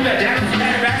 Let's do that dance,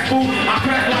 snap back, spoon. I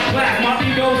crash like glass, my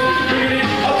egos, bring it in,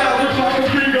 1,000 fucking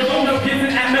freakers. No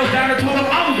kissing at meltdown, I told him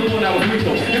I was the one that was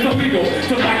lethal. It's illegal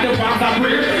to fight the rhymes I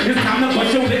bring. It's time to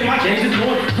bust your lick, my games is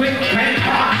going quick, bang,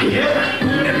 pop, yeah.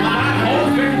 Put it in my hole,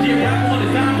 get rap on the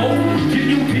time, hole. Get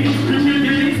you peace,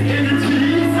 these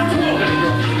energies. I'm 12 that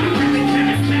girl. Everything can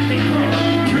be snapping, girl.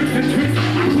 Tricks and tricks,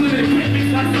 I put it in quick, mix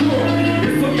like squirrel.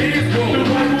 It's a man's world. The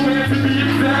right woman has to be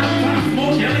exact. Time to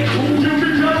smoke, yelling, cool, you be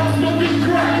down, smoking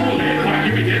crack. Well, man, if I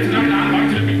give me this tonight, I'd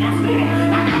like to be my scrotum.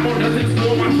 I got more dozens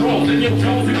for my trolls than your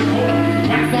toes in the corner.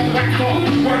 Wax off,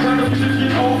 work on the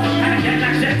position off. And I got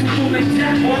that jet to pull they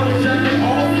jet, or the jet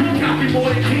off. Copy more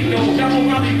than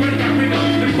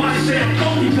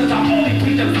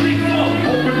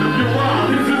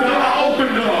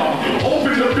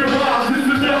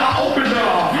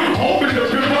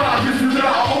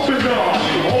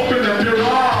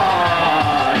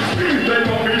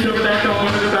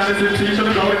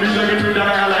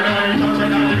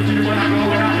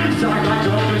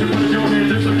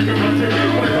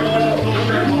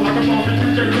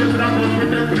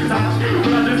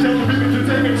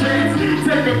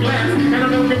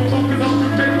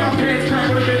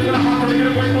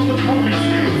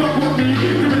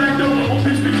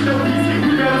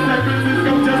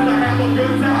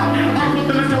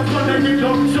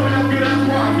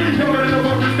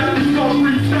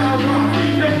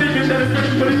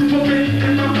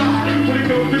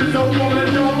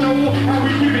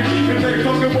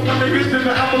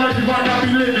act like you might not be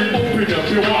living. Open up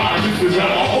your eyes, this is how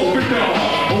I open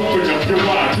up. Open up your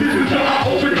eyes, this is how I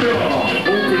open up.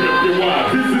 Open up your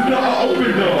eyes, this is how I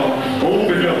open up.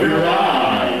 Open up your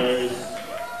eyes.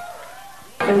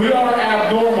 So we are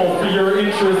abnormal for your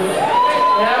interest.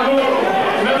 Abnormal.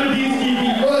 None of these TV.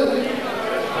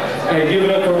 Hey, give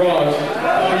it up for Raj.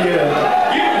 Oh yeah.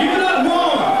 Give it up,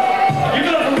 Ron. Give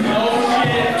it up for oh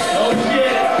shit. Oh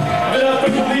shit. Give it up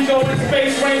for Police over the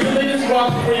Space Ranger. They just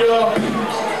rock for y'all.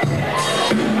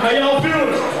 How y'all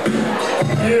feeling?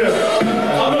 Yeah.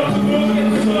 I'm up to look at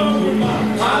the sun with my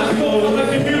eyes closed. I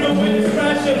can feel the wind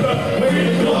crash and the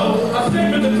wind blow. I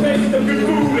savor the taste of good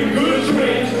food and good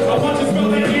drinks. I want to smell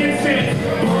the incense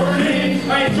burning.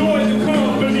 I enjoy the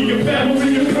company of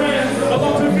family and friends. I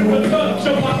want to feel the touch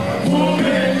of my woman.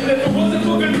 If it wasn't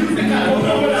for good music, I don't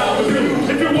know what I would do.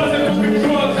 If it wasn't for good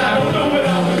drugs, I don't know what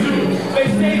I would do. They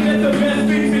say that the best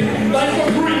things in life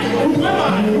are free. Who am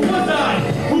I? Who was I?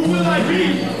 Who will I be?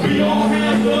 We all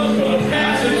have the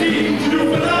capacity to do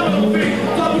phenomenal things.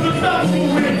 Top of the top will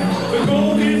win. The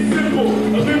goal is simple.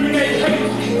 Eliminate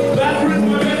hate. That's where my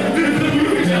message is the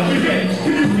music that we get.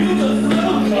 Can you feel the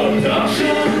slow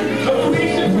abduction?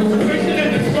 Depletion, preservation,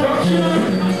 and destruction.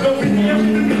 Don't be here in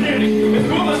the beginning. It's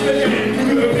gonna stay in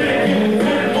to the beginning.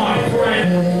 And my friend.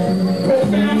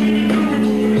 Profound meaning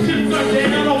new. Chips are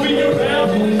down. I'll be around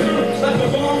in the church like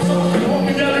a bomb song.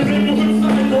 Walking down the neighborhood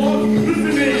sidewalk.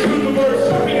 Listening to the birds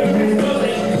talking in the mix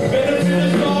buzzing. Better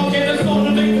finish song, get a song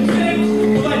to make them sing.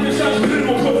 But like the shots, then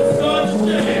we'll put the sun to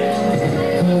shade.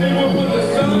 Then we'll put the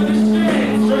sun to shade.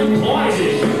 Straight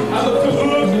blinded. I look to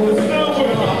look at the sun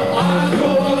with my eyes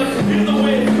closed. I like to feel the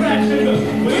wind crashing, the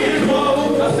wind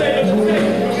blow. I say the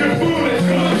taste of good food and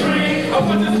good drink. I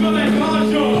want to smell that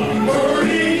ganja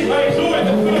burning. I enjoy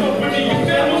the company of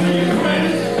family and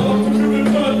friends. I love to feel the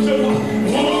touch of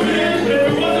my woman. If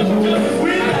it wasn't for justice,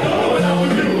 I don't know what I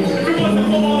would do. If it wasn't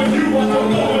for all of you, I don't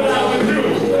know what I would do.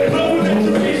 Love with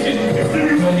education,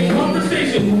 stimulating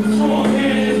conversation, strong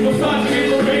hands, massaging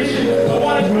information. I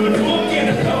want a good book and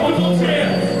a comfortable chair.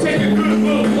 Take a good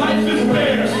look, life is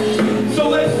rare. So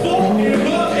let's fall in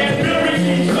love and marry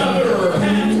each other.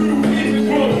 Have two kids and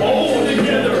grow old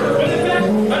together. But in fact,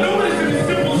 I know it's as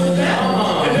simple as that.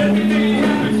 And everything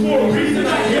happens for a reason, I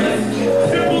guess.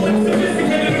 Simple and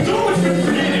sophisticated, it's always been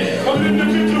created. I'm an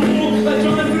individual, like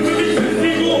Jonathan Releases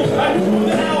Eagle. I rule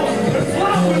the house and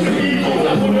fly with the eagle. I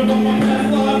put it on my past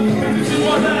life, and this is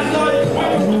my last life.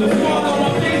 Waiting for the smile on my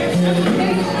face.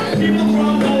 People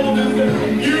from old and the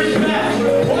years back.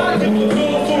 Why people go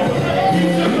for a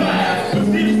piece of glass? It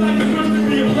seems like the first to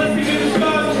be a blessing in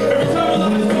disguise. Every time I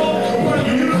let it go, a part of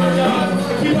the universe dies.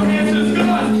 Keep my hands to the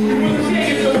skies, you want to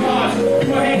change the odds. Keep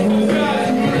my hands to the skies,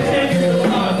 you want to change the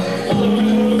odds. All of it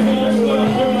on the phone,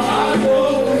 with my eyes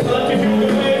closed. I like to feel the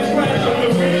wind scratch on the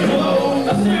wind blow.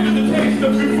 I savor the taste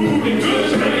of good food and good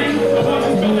drink. I want to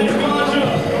smell that ganja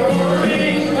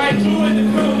burning. I enjoy the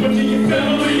company of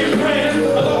family and friends.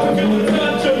 I love to feel the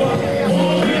touch of my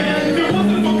woman. If it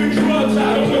wasn't for good drugs, I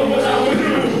don't know what I would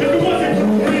do. If it wasn't for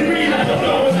free weed, I don't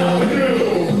know what I would do.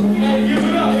 Hey, give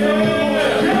it up, yeah.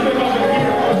 Yeah, we're up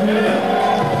in here. Yeah.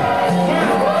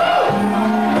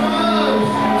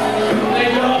 Hey,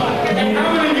 how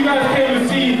many of you guys came to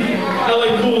see LA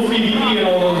Cool CBE and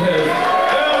all those heads?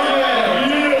 Hell yeah,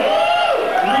 yeah.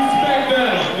 Respect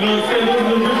that. You know what I'm saying? Those are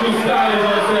the original styles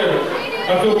right there.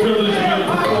 I feel privileged to be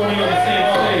performing on the same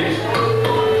stage.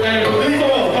 And this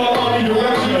song is called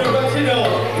Omnidirectional.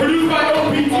 Produced by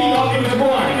OPT, Optimus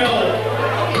Prime.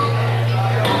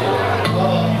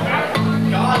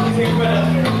 God, he's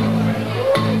incredible.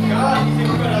 God, he's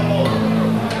incredible.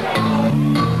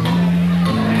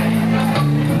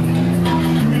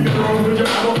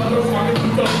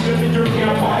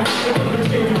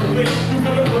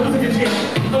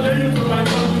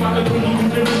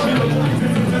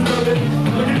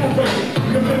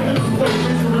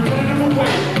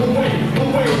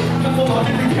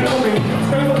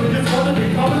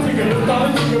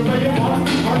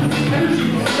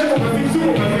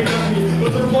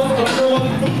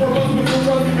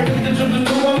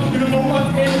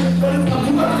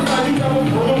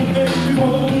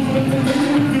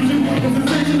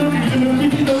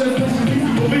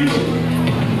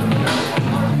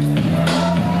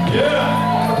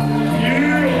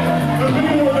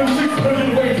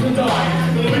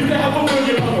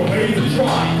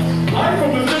 I'm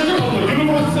from the center of the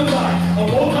universe alive, a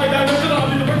multi-dimensional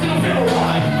omnidirectional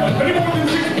samurai. And many more than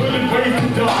 6 billion ways to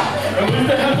die. At least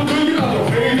I have a billion other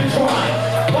ways to try.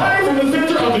 I'm from the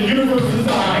center of the universe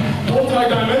design,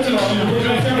 multi-dimensional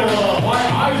omnidirectional samurai. My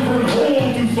eyes burn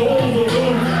holes through souls of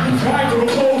those who try to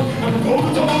oppose and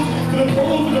propose to the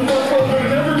pros of the first world that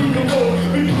never be composed.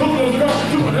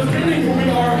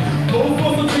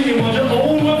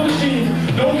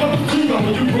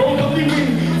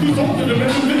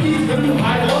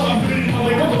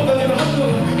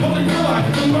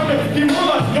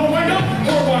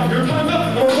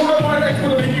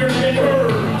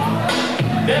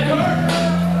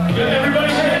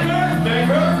 Everybody say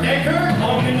anchor,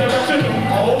 omnidirectional,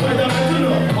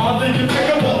 multi-dimensional,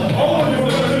 omnidirectional,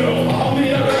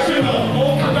 omnidirectional,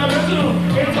 multi-dimensional,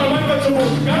 interdimensional,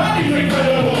 God is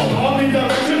incredible,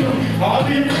 omnidirectional,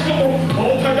 omnidirectional,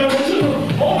 multi-dimensional,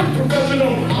 always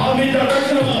professional,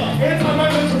 omnidirectional,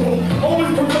 interdimensional,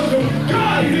 always professional,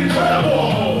 God is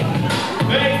incredible.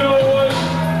 Make noise.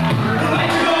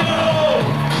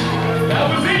 That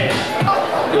was it.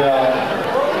 Yeah.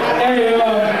 Hey,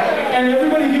 and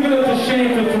everybody give it up to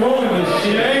Shane for throwing this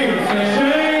shit.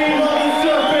 Shane, what's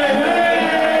up, man?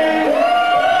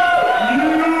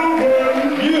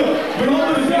 Yeah, but all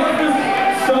this stuff is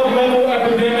sub-level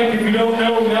epidemic. If you don't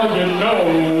know, now you know.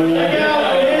 Check it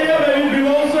out, baby,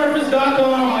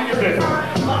 belowsurface.com.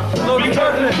 Be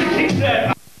confident. Keep that.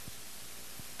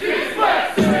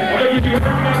 Whatever you heard, I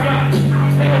got.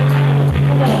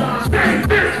 Come on.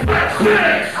 This Spex.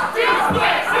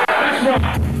 That's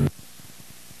right.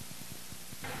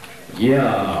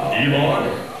 Yeah. Elon,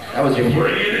 That was your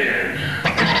bring it in.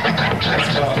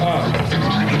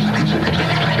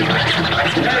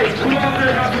 Hey, who out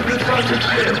there has some dysfunction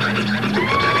shit?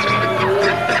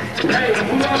 Hey,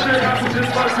 who out there has some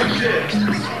dysfunction shit?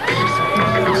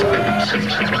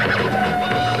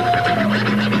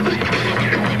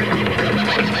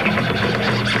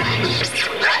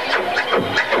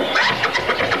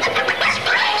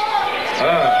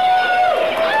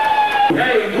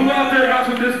 Hey, who out there got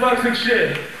some dysfunction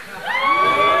shit?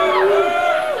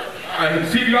 Alright,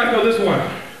 see if you guys know this one.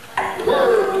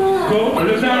 Cool? Does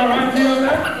this sound alright to you up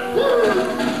there?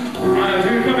 Alright, so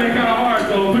you're coming in kind of hard,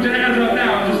 so put your hands up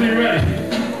now, just so you're ready.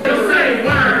 Just say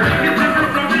word. Make it different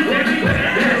from the beginning.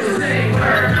 Just say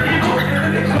word. Evil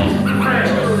and close to friends.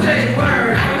 Say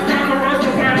word. It's time for us to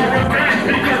plan our revenge,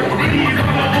 because these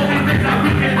are the only things that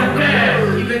we can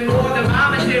defend. Even more than my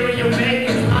material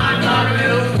makers, I'm not a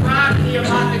little surprised. The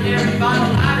apothecary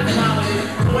bottle, I just followed it.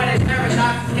 Poetic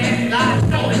paradox, can't lie,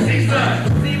 stolen season.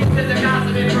 Evil to the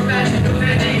consummate professional,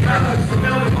 and they heard.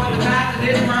 Knowing on the path of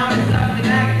this rhyme is something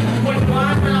that push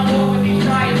one when I walk with these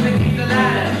trials and keep the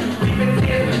ladder. Weeping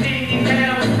tears with these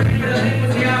animals, free for the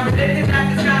liquidity. I'm predicting that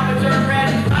the sky will turn red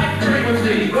like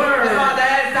frequency. Word. That's why the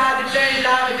head side to change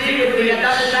out with dignity. I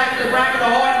double back to the bracket,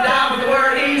 the heart down with the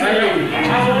word easy.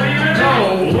 I don't even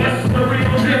know what's the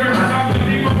real difference. I'm the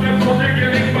people that know they're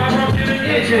getting by from getting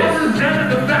itches. Other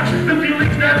than the fact, the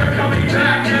feeling's never coming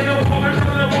back. And the walls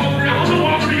on the wall, now the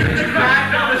walls are in the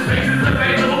crack. Now the space is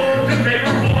available to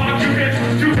favorable occupants.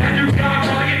 Too bad you got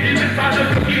calling it deep inside the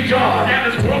cookie jar.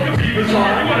 And this world can be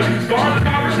bizarre. We want to start the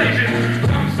conversation.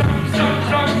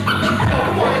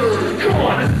 Come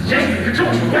on, this is Jason.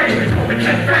 Control the wave. Control the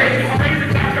cat fade.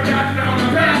 Amazing talk about it on the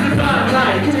path to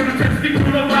sunlight. Who would have speak to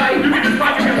the light? You can just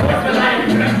fight me with the light.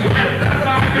 That's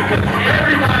how I can put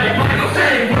everybody on the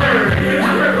same word.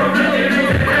 We're from the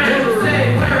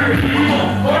same word.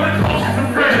 For the closest of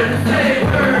friends. Same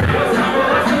word. It's time for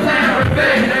us to plan our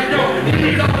revenge. And yo,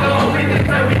 these are the only things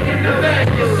that we can defend.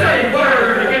 Same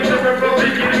word. It's different from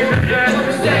beginning to end.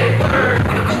 Same word.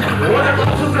 For the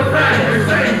closest of friends.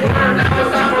 Same word. Now it's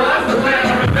time for us to plan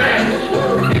our revenge.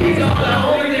 These are the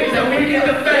only things that we can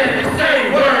defend. Same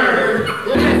word.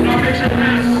 Now get your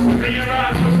hands. Be your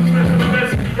eyes. Listen to the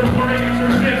best. You're pouring into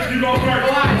your lips. You don't work.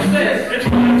 Oh, I insist. It's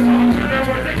fun. It's all to them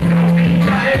where they don't be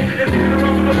right. It's either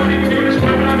wrong for the money when you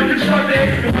destroy when I'm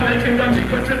constructing. If I can conduct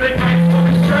sequences, they might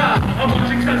focus drop. I'm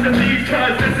watching stunts of these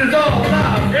cause this is all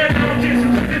love. And I don't get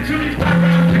subjected to these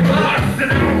backgrounds. People lost. And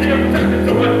I don't feel protected.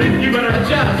 So I think you better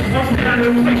adjust. I'm standing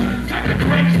in the place. Type of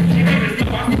cranks. You need this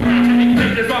stuff. I'm surprised.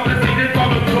 Take this off. Let's take this off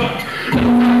the book. No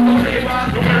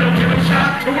one don't give a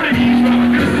shot. No one needs but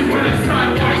this is where the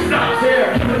sidewalk stops.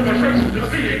 Here. I'm in my church. You'll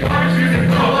see it. Cars using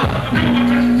blow up. I'm doing my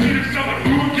best to see this someone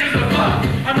who gives a fuck.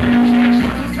 I know you can't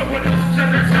trust someone else that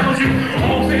tells you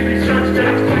all say research that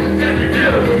it's questions that you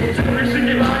do. Generation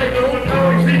you lie, no one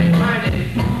knows me.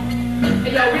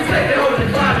 Hey yo, we say they over the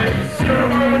climate. You're a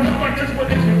moment like this when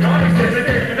it's regarding this.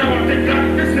 And now I think that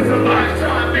this is a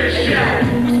lifetime mission.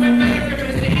 We spent many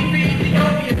years in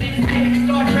Ethiopia, deep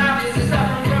start traveling to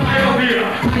suffering from myopia.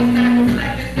 I stack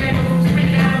reflectors, paper from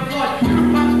screen and applause. Two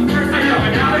bucks per person. Hey yo,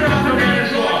 and now they're off the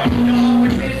range law. You all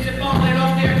with fish falling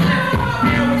off their cliffs.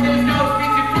 Feel with this nose,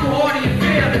 beats you too hardy and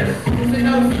fearless. It's a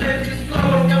no slip, just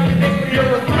flow, no ubiquity of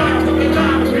the fun. From the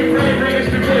time between bravery and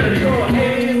stability.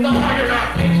 Alien is the higher rock,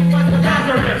 ancient was the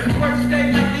Lazarus. Work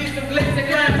state like these, some glitz and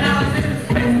grand analysis.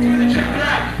 Spacing through the trip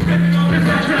track, gripping on this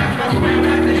track. I'll swing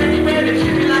back to anywhere that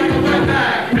should be like a wet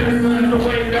bag. This is the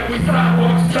way that we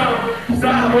sidewalk stomp,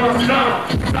 sidewalk stomp,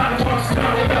 sidewalk stomp.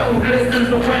 This is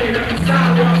the way that we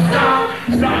sidewalk stomp,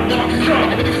 sidewalk stomp,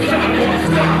 sidewalk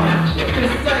stomp.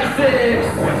 This is like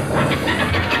 6.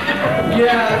 It's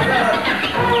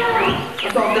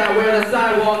off that Where the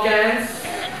Sidewalk Ends.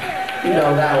 You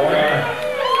know that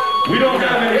one. We don't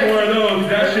have any more of those.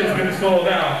 That shit's been sold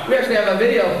out. We actually have a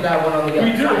video for that one on the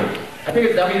We do. I think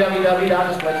it's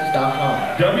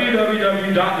www.dyslexics.com.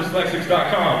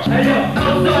 www.dyslexics.com. Hey yo, I'm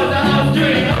on the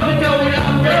street, I'm going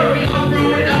up, hurry, I'm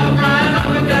brewing up, right, I'm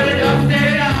gonna get it up,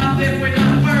 stay up, then we're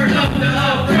not word up the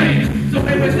upgrade. So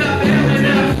it was up, and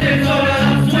up, shit, so that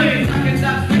I'm swing. I can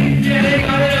stop speaking, yeah, they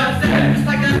got it upstairs.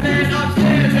 Like that man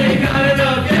upstairs, they got it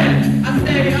up, yeah. I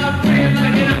stay up, green,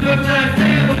 like an upside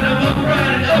down, when I'm up,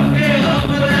 riding uphill, up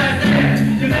my last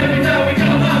hand. You never know, we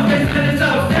come up, they said it's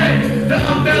upstairs. The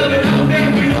unbelted up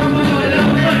there, we come on and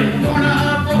up there. Corner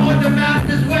up, roll with the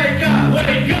masters, wake up,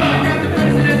 wake up. I got the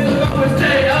president, so always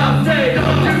stay up, stay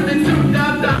up. Just the two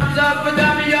thumbs up, but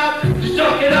dummy up. Just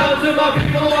chuck it out to my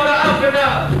people, wanna up and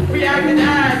up. We acting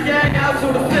ass, gang out,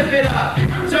 so to flip it up.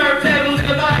 Turntables in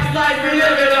the box, like we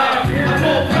live it up. I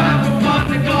pull pride from punk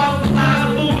to golf,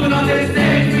 loud moving on this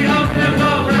stage. We up and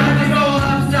up, round and roll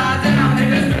upside down.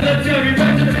 In this military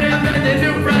regiment, I'm the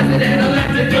new president,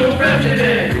 elected new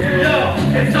president. Yo,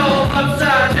 it's all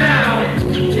upside down.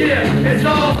 Yeah, it's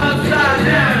all upside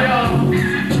down, yo.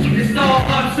 It's all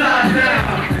upside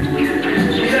down.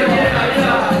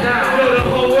 Yeah. Yo, the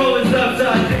whole world is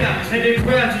upside down. And the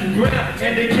grass is brown,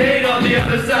 and the gate on the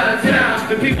other side of town.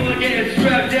 The people are getting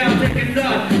strapped down, taking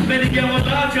nuts. Many going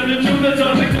out, till the truth is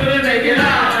all we couldn't make it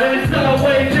out. And it's all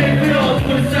way thing, we all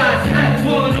do a side step.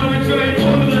 Falling arbitrary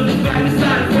formulas to fight the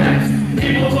side effects.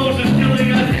 Evil emotions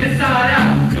killing us inside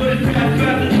out. Good as bad,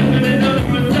 trapped and living in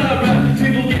number side rap.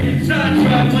 People getting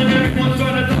sidetracked when everyone's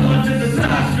trying to dodge in the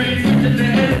side streets, pushing the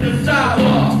head of the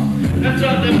sidewalk. That's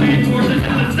something we force it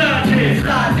to the side dish.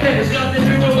 Side dish, nothing to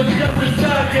do with just the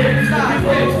side dish. Side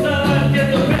dish, son,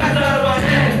 get the back out of my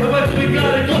head. But once we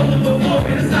gotta go to before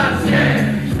we decide to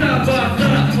stand. Stop by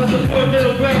stop, with the poor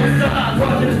middle ground side.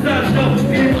 Watching the side show,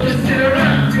 people just sit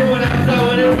around. Going outside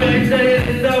when they're really saying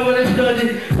it's not what it's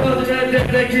done. Well,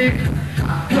 they keep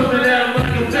coming out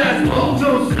like a basketball.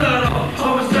 No start off,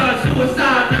 homicide,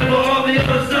 suicide, never on the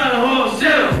other side of home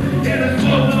shell. In the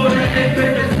floor, they ain't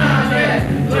been inside yet.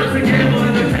 Let's gamble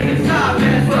and they're taking side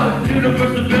bets.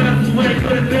 Universal balance is when they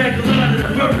put it back a lot. And the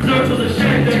purpose circle is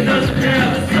shame that doesn't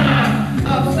have a side.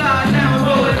 Upside down,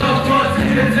 rolling up,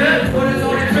 busting his head. What is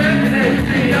on the trip and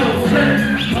everything else slip.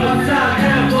 Upside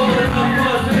down, rolling up,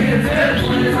 busting his head.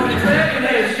 What is on the trip and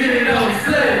everything else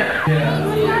slip.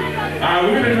 Alright,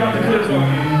 we're gonna drop the clips on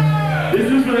you. This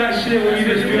is for that shit where you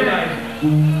just feel like,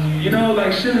 you know,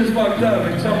 like shit is fucked up,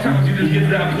 and sometimes you just get to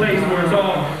that place where it's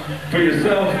all for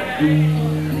yourself,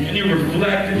 and you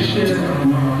reflect and shit,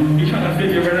 you're trying to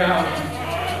figure it out.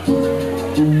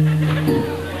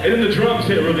 And then the drums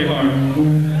hit really hard.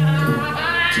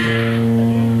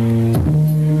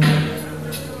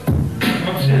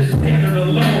 I'm just standing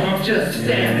alone, I'm just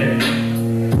standing.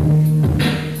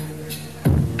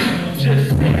 Just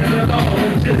standing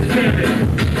alone, just standing.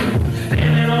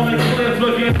 Standing on the cliff,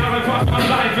 looking out across my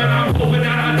life, and I'm hoping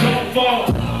that I don't fall.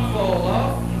 Fall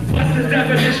off? What's the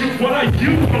definition? What are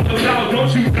you about?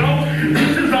 Don't you know?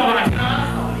 This is all I know.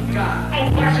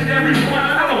 I'm watching everyone,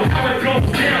 I know how it goes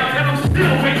down, and I'm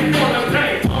still waiting for the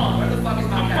pay.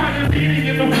 I'm finding meaning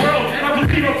in the world, and I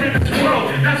believe up in this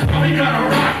world. That's why we gotta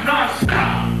rock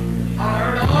non-stop. I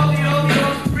heard all the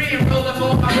free and rolled up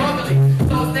on my broccoli.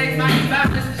 So snakes, my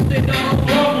fabulous, and stick on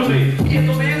Globally. If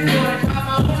the man's going to try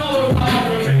my own old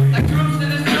robbery. Like troops in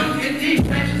the streets, get deep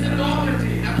trenches in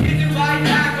Normandy. Now kids do fight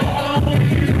back, all the only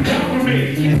kids who walk for me.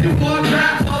 Kids do war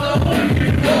traps, all the only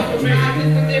kids who walk for me. I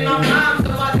just within my mind,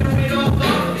 so I do it all for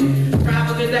me.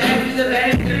 Travel to the edges of the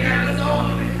edge, and I was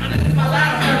on me. And this is my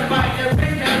last turn fight, and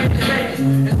ring carry the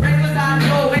strangers. As reckless I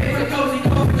go, wait for the cozy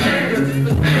coffee chambers.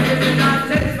 But spinning in the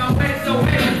nonsense, my way so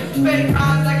weird. Fake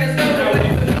odds like a soda,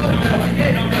 wait for the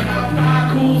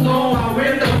outside cools on my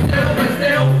window still, but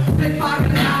still,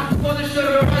 pickpocket out before the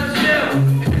sugar runs chill.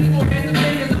 And this will hit the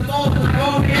fingers and falls like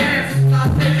all the ants.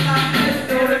 Stop this,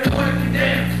 still the going to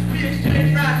dance. We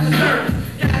exchange raps to service,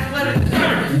 gas letter to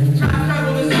service. Try to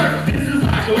struggle to service. This is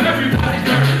life, so everybody's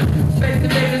nervous. Face to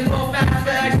face is more fast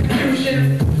for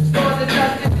execution. Scores of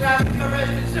justice, traffic for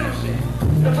restitution.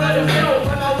 The blood is filled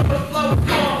when my little flow is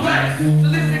complex. So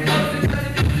listen close because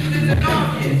the distance is an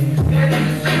armpit. Man,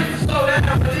 these streets slow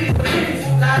down, believe me.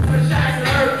 Last for Jackson,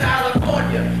 Earth,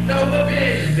 California, no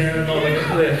bitch. Standing on the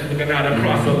cliff, looking out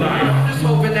across the life. Just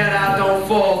hoping that I don't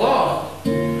fall off.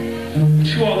 What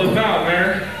you all about,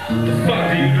 man? The fuck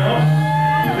do you know?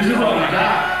 This is all I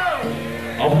got.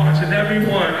 I'm watching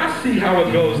everyone. I see how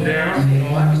it goes down. You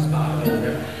know, I can spot over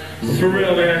there. For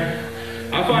real, man.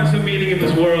 I find some meaning in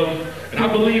this world. And I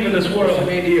believe in this world.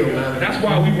 And that's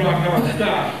why we rock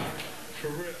non-stop. For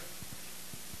real.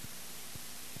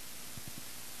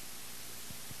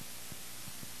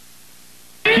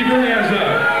 Keep your hands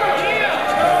up.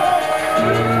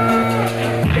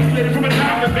 Isolated from a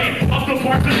time of me, off the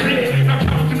parts of me. I'm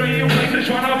counting to your places,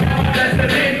 trying to balance that's the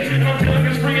end. And I'm feeling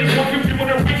as free as walking through when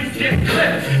the rings get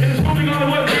clipped. And it's moving on to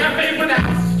what I made, but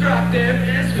now it's destructive.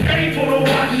 And it's painful to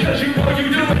watch because you know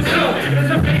you do it too. And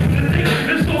it's amazing to think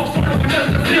this all started with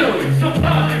just a few. Some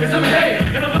love and some hate,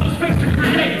 and a little space to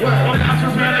create. I'm an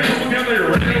astronaut, come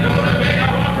together, ready to motivate.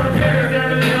 I'm not prepared, there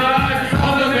to the eyes.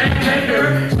 I'm the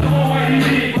maintainer. Someone why he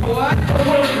need. What? A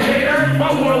world's hater? My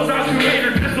world's not too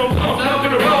later. Just so long up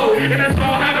in the road. And it's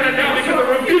all happening now because of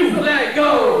review. Let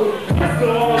go. So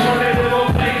all of our little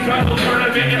things, I will turn a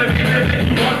big and a big and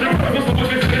you want the purpose of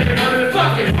what's getting out of the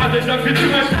fucking. I deducted too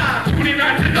much time.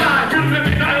 29 to 9. You're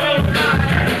living not alone.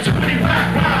 20 back.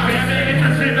 Wow. I'm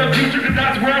interested in the future because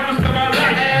that's where I'm going to spend my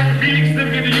life. Meaning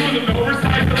significant to you is an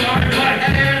oversight to life in life.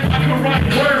 I can write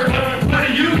words, but what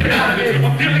do you get out of it?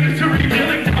 I'm feeling it's too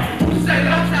revealing now. Who said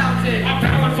I'm talented? I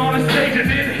balance on the stage and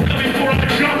then before I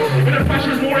jump. And the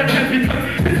pressure's more intense because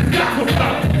this is gospel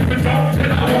stuff. It's all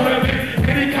that I want to make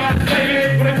any kind of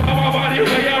statement. When I call my body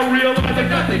away, I realize that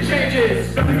nothing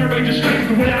changes. Nothing remains strange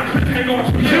the way I could hang on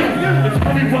to you. And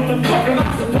tell me what the fuck am I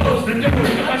supposed to do?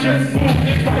 I just move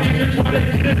anybody to try to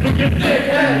get it to get thick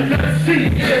head. Let's see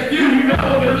if you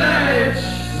know the ledge.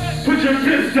 Put your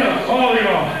fists up, all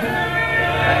y'all.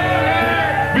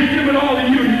 We give it all to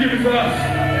you, you give it to us.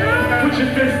 Put your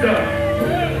fist up.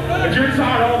 If you're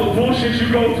tired of all the bullshit you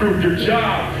go through, your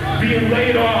job, being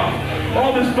laid off,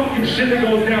 all this fucking shit that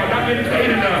goes down, not getting paid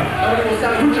enough,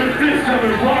 put your fist up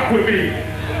and rock with me.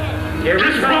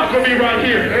 Just rock with me right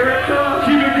here.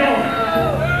 Keep it going.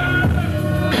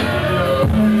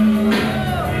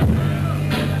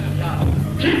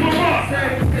 Keep them up.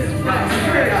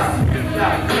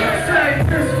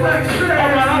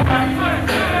 Alright.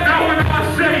 Now when I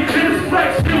say this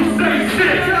flex, you say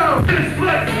shit. This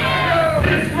flex.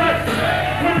 This flex.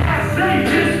 When I say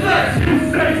this flex, you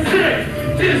say shit.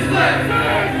 This flex.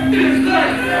 This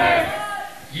flex.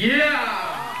 Yeah.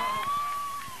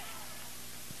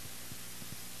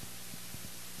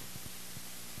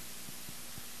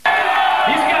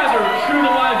 These guys are true to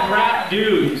life rap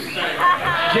dudes.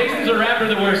 Jason's a rapper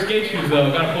that wears skate shoes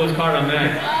though. Gotta pull his card on that.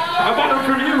 I bought them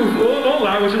from you. Don't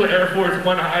lie with your Air Force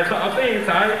One high. So I'm saying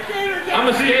tight. I'm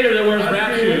a skater that wears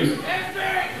rap shoes.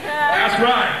 That's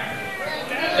right.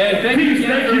 Hey, thank you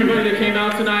again for everybody that came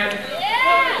out tonight.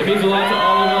 It means a lot to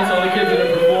all of us, all the kids that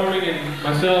are performing, and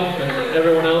myself, and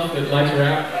everyone else that likes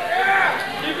rap.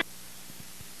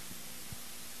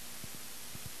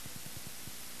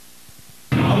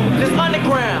 This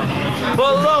underground,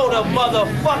 below the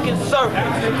motherfucking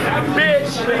surface,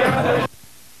 bitch.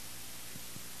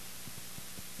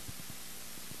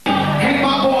 Hang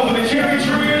my ball with a cherry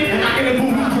tree, and I get a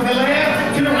move from the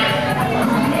left to the right.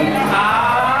 I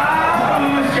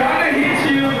was trying to hit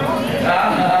you.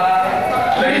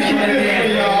 Thanks for the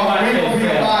day, y'all. We're gonna be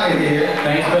out of here.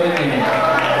 Thanks for the thing.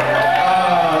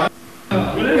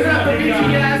 What's up for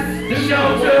BTS? The show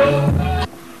too.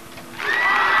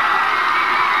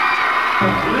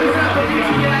 What's up for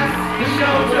BTS? The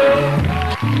show too.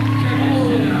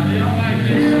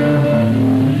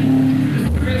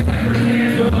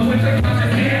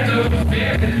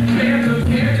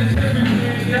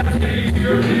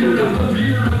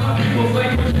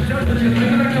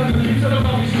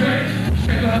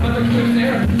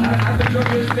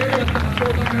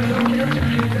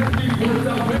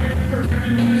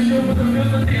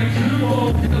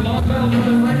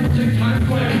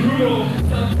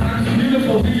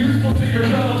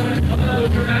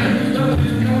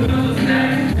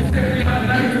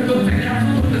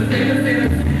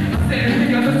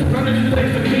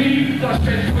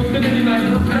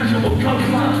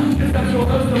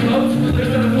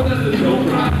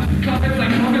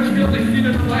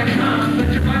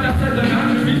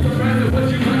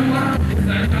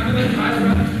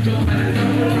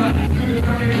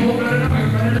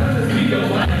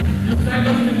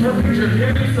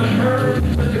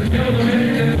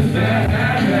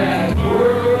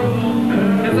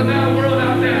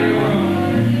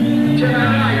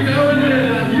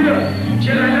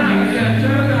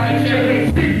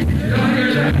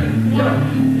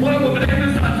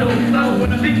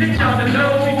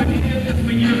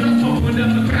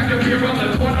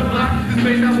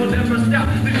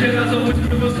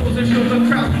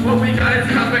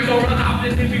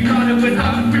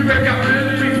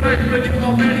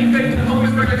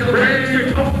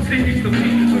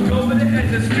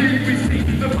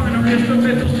 The final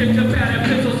instrumental, shake the pad and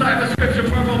pencil, cyber script.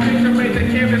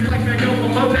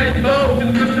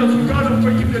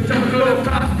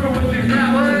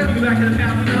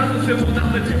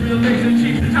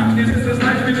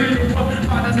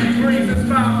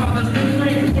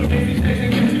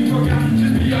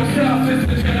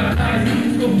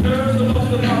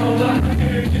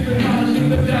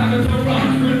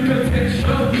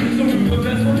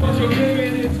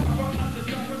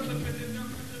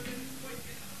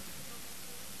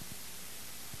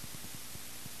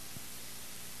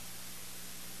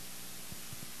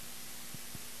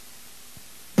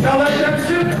 Y'all like that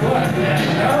shit? What?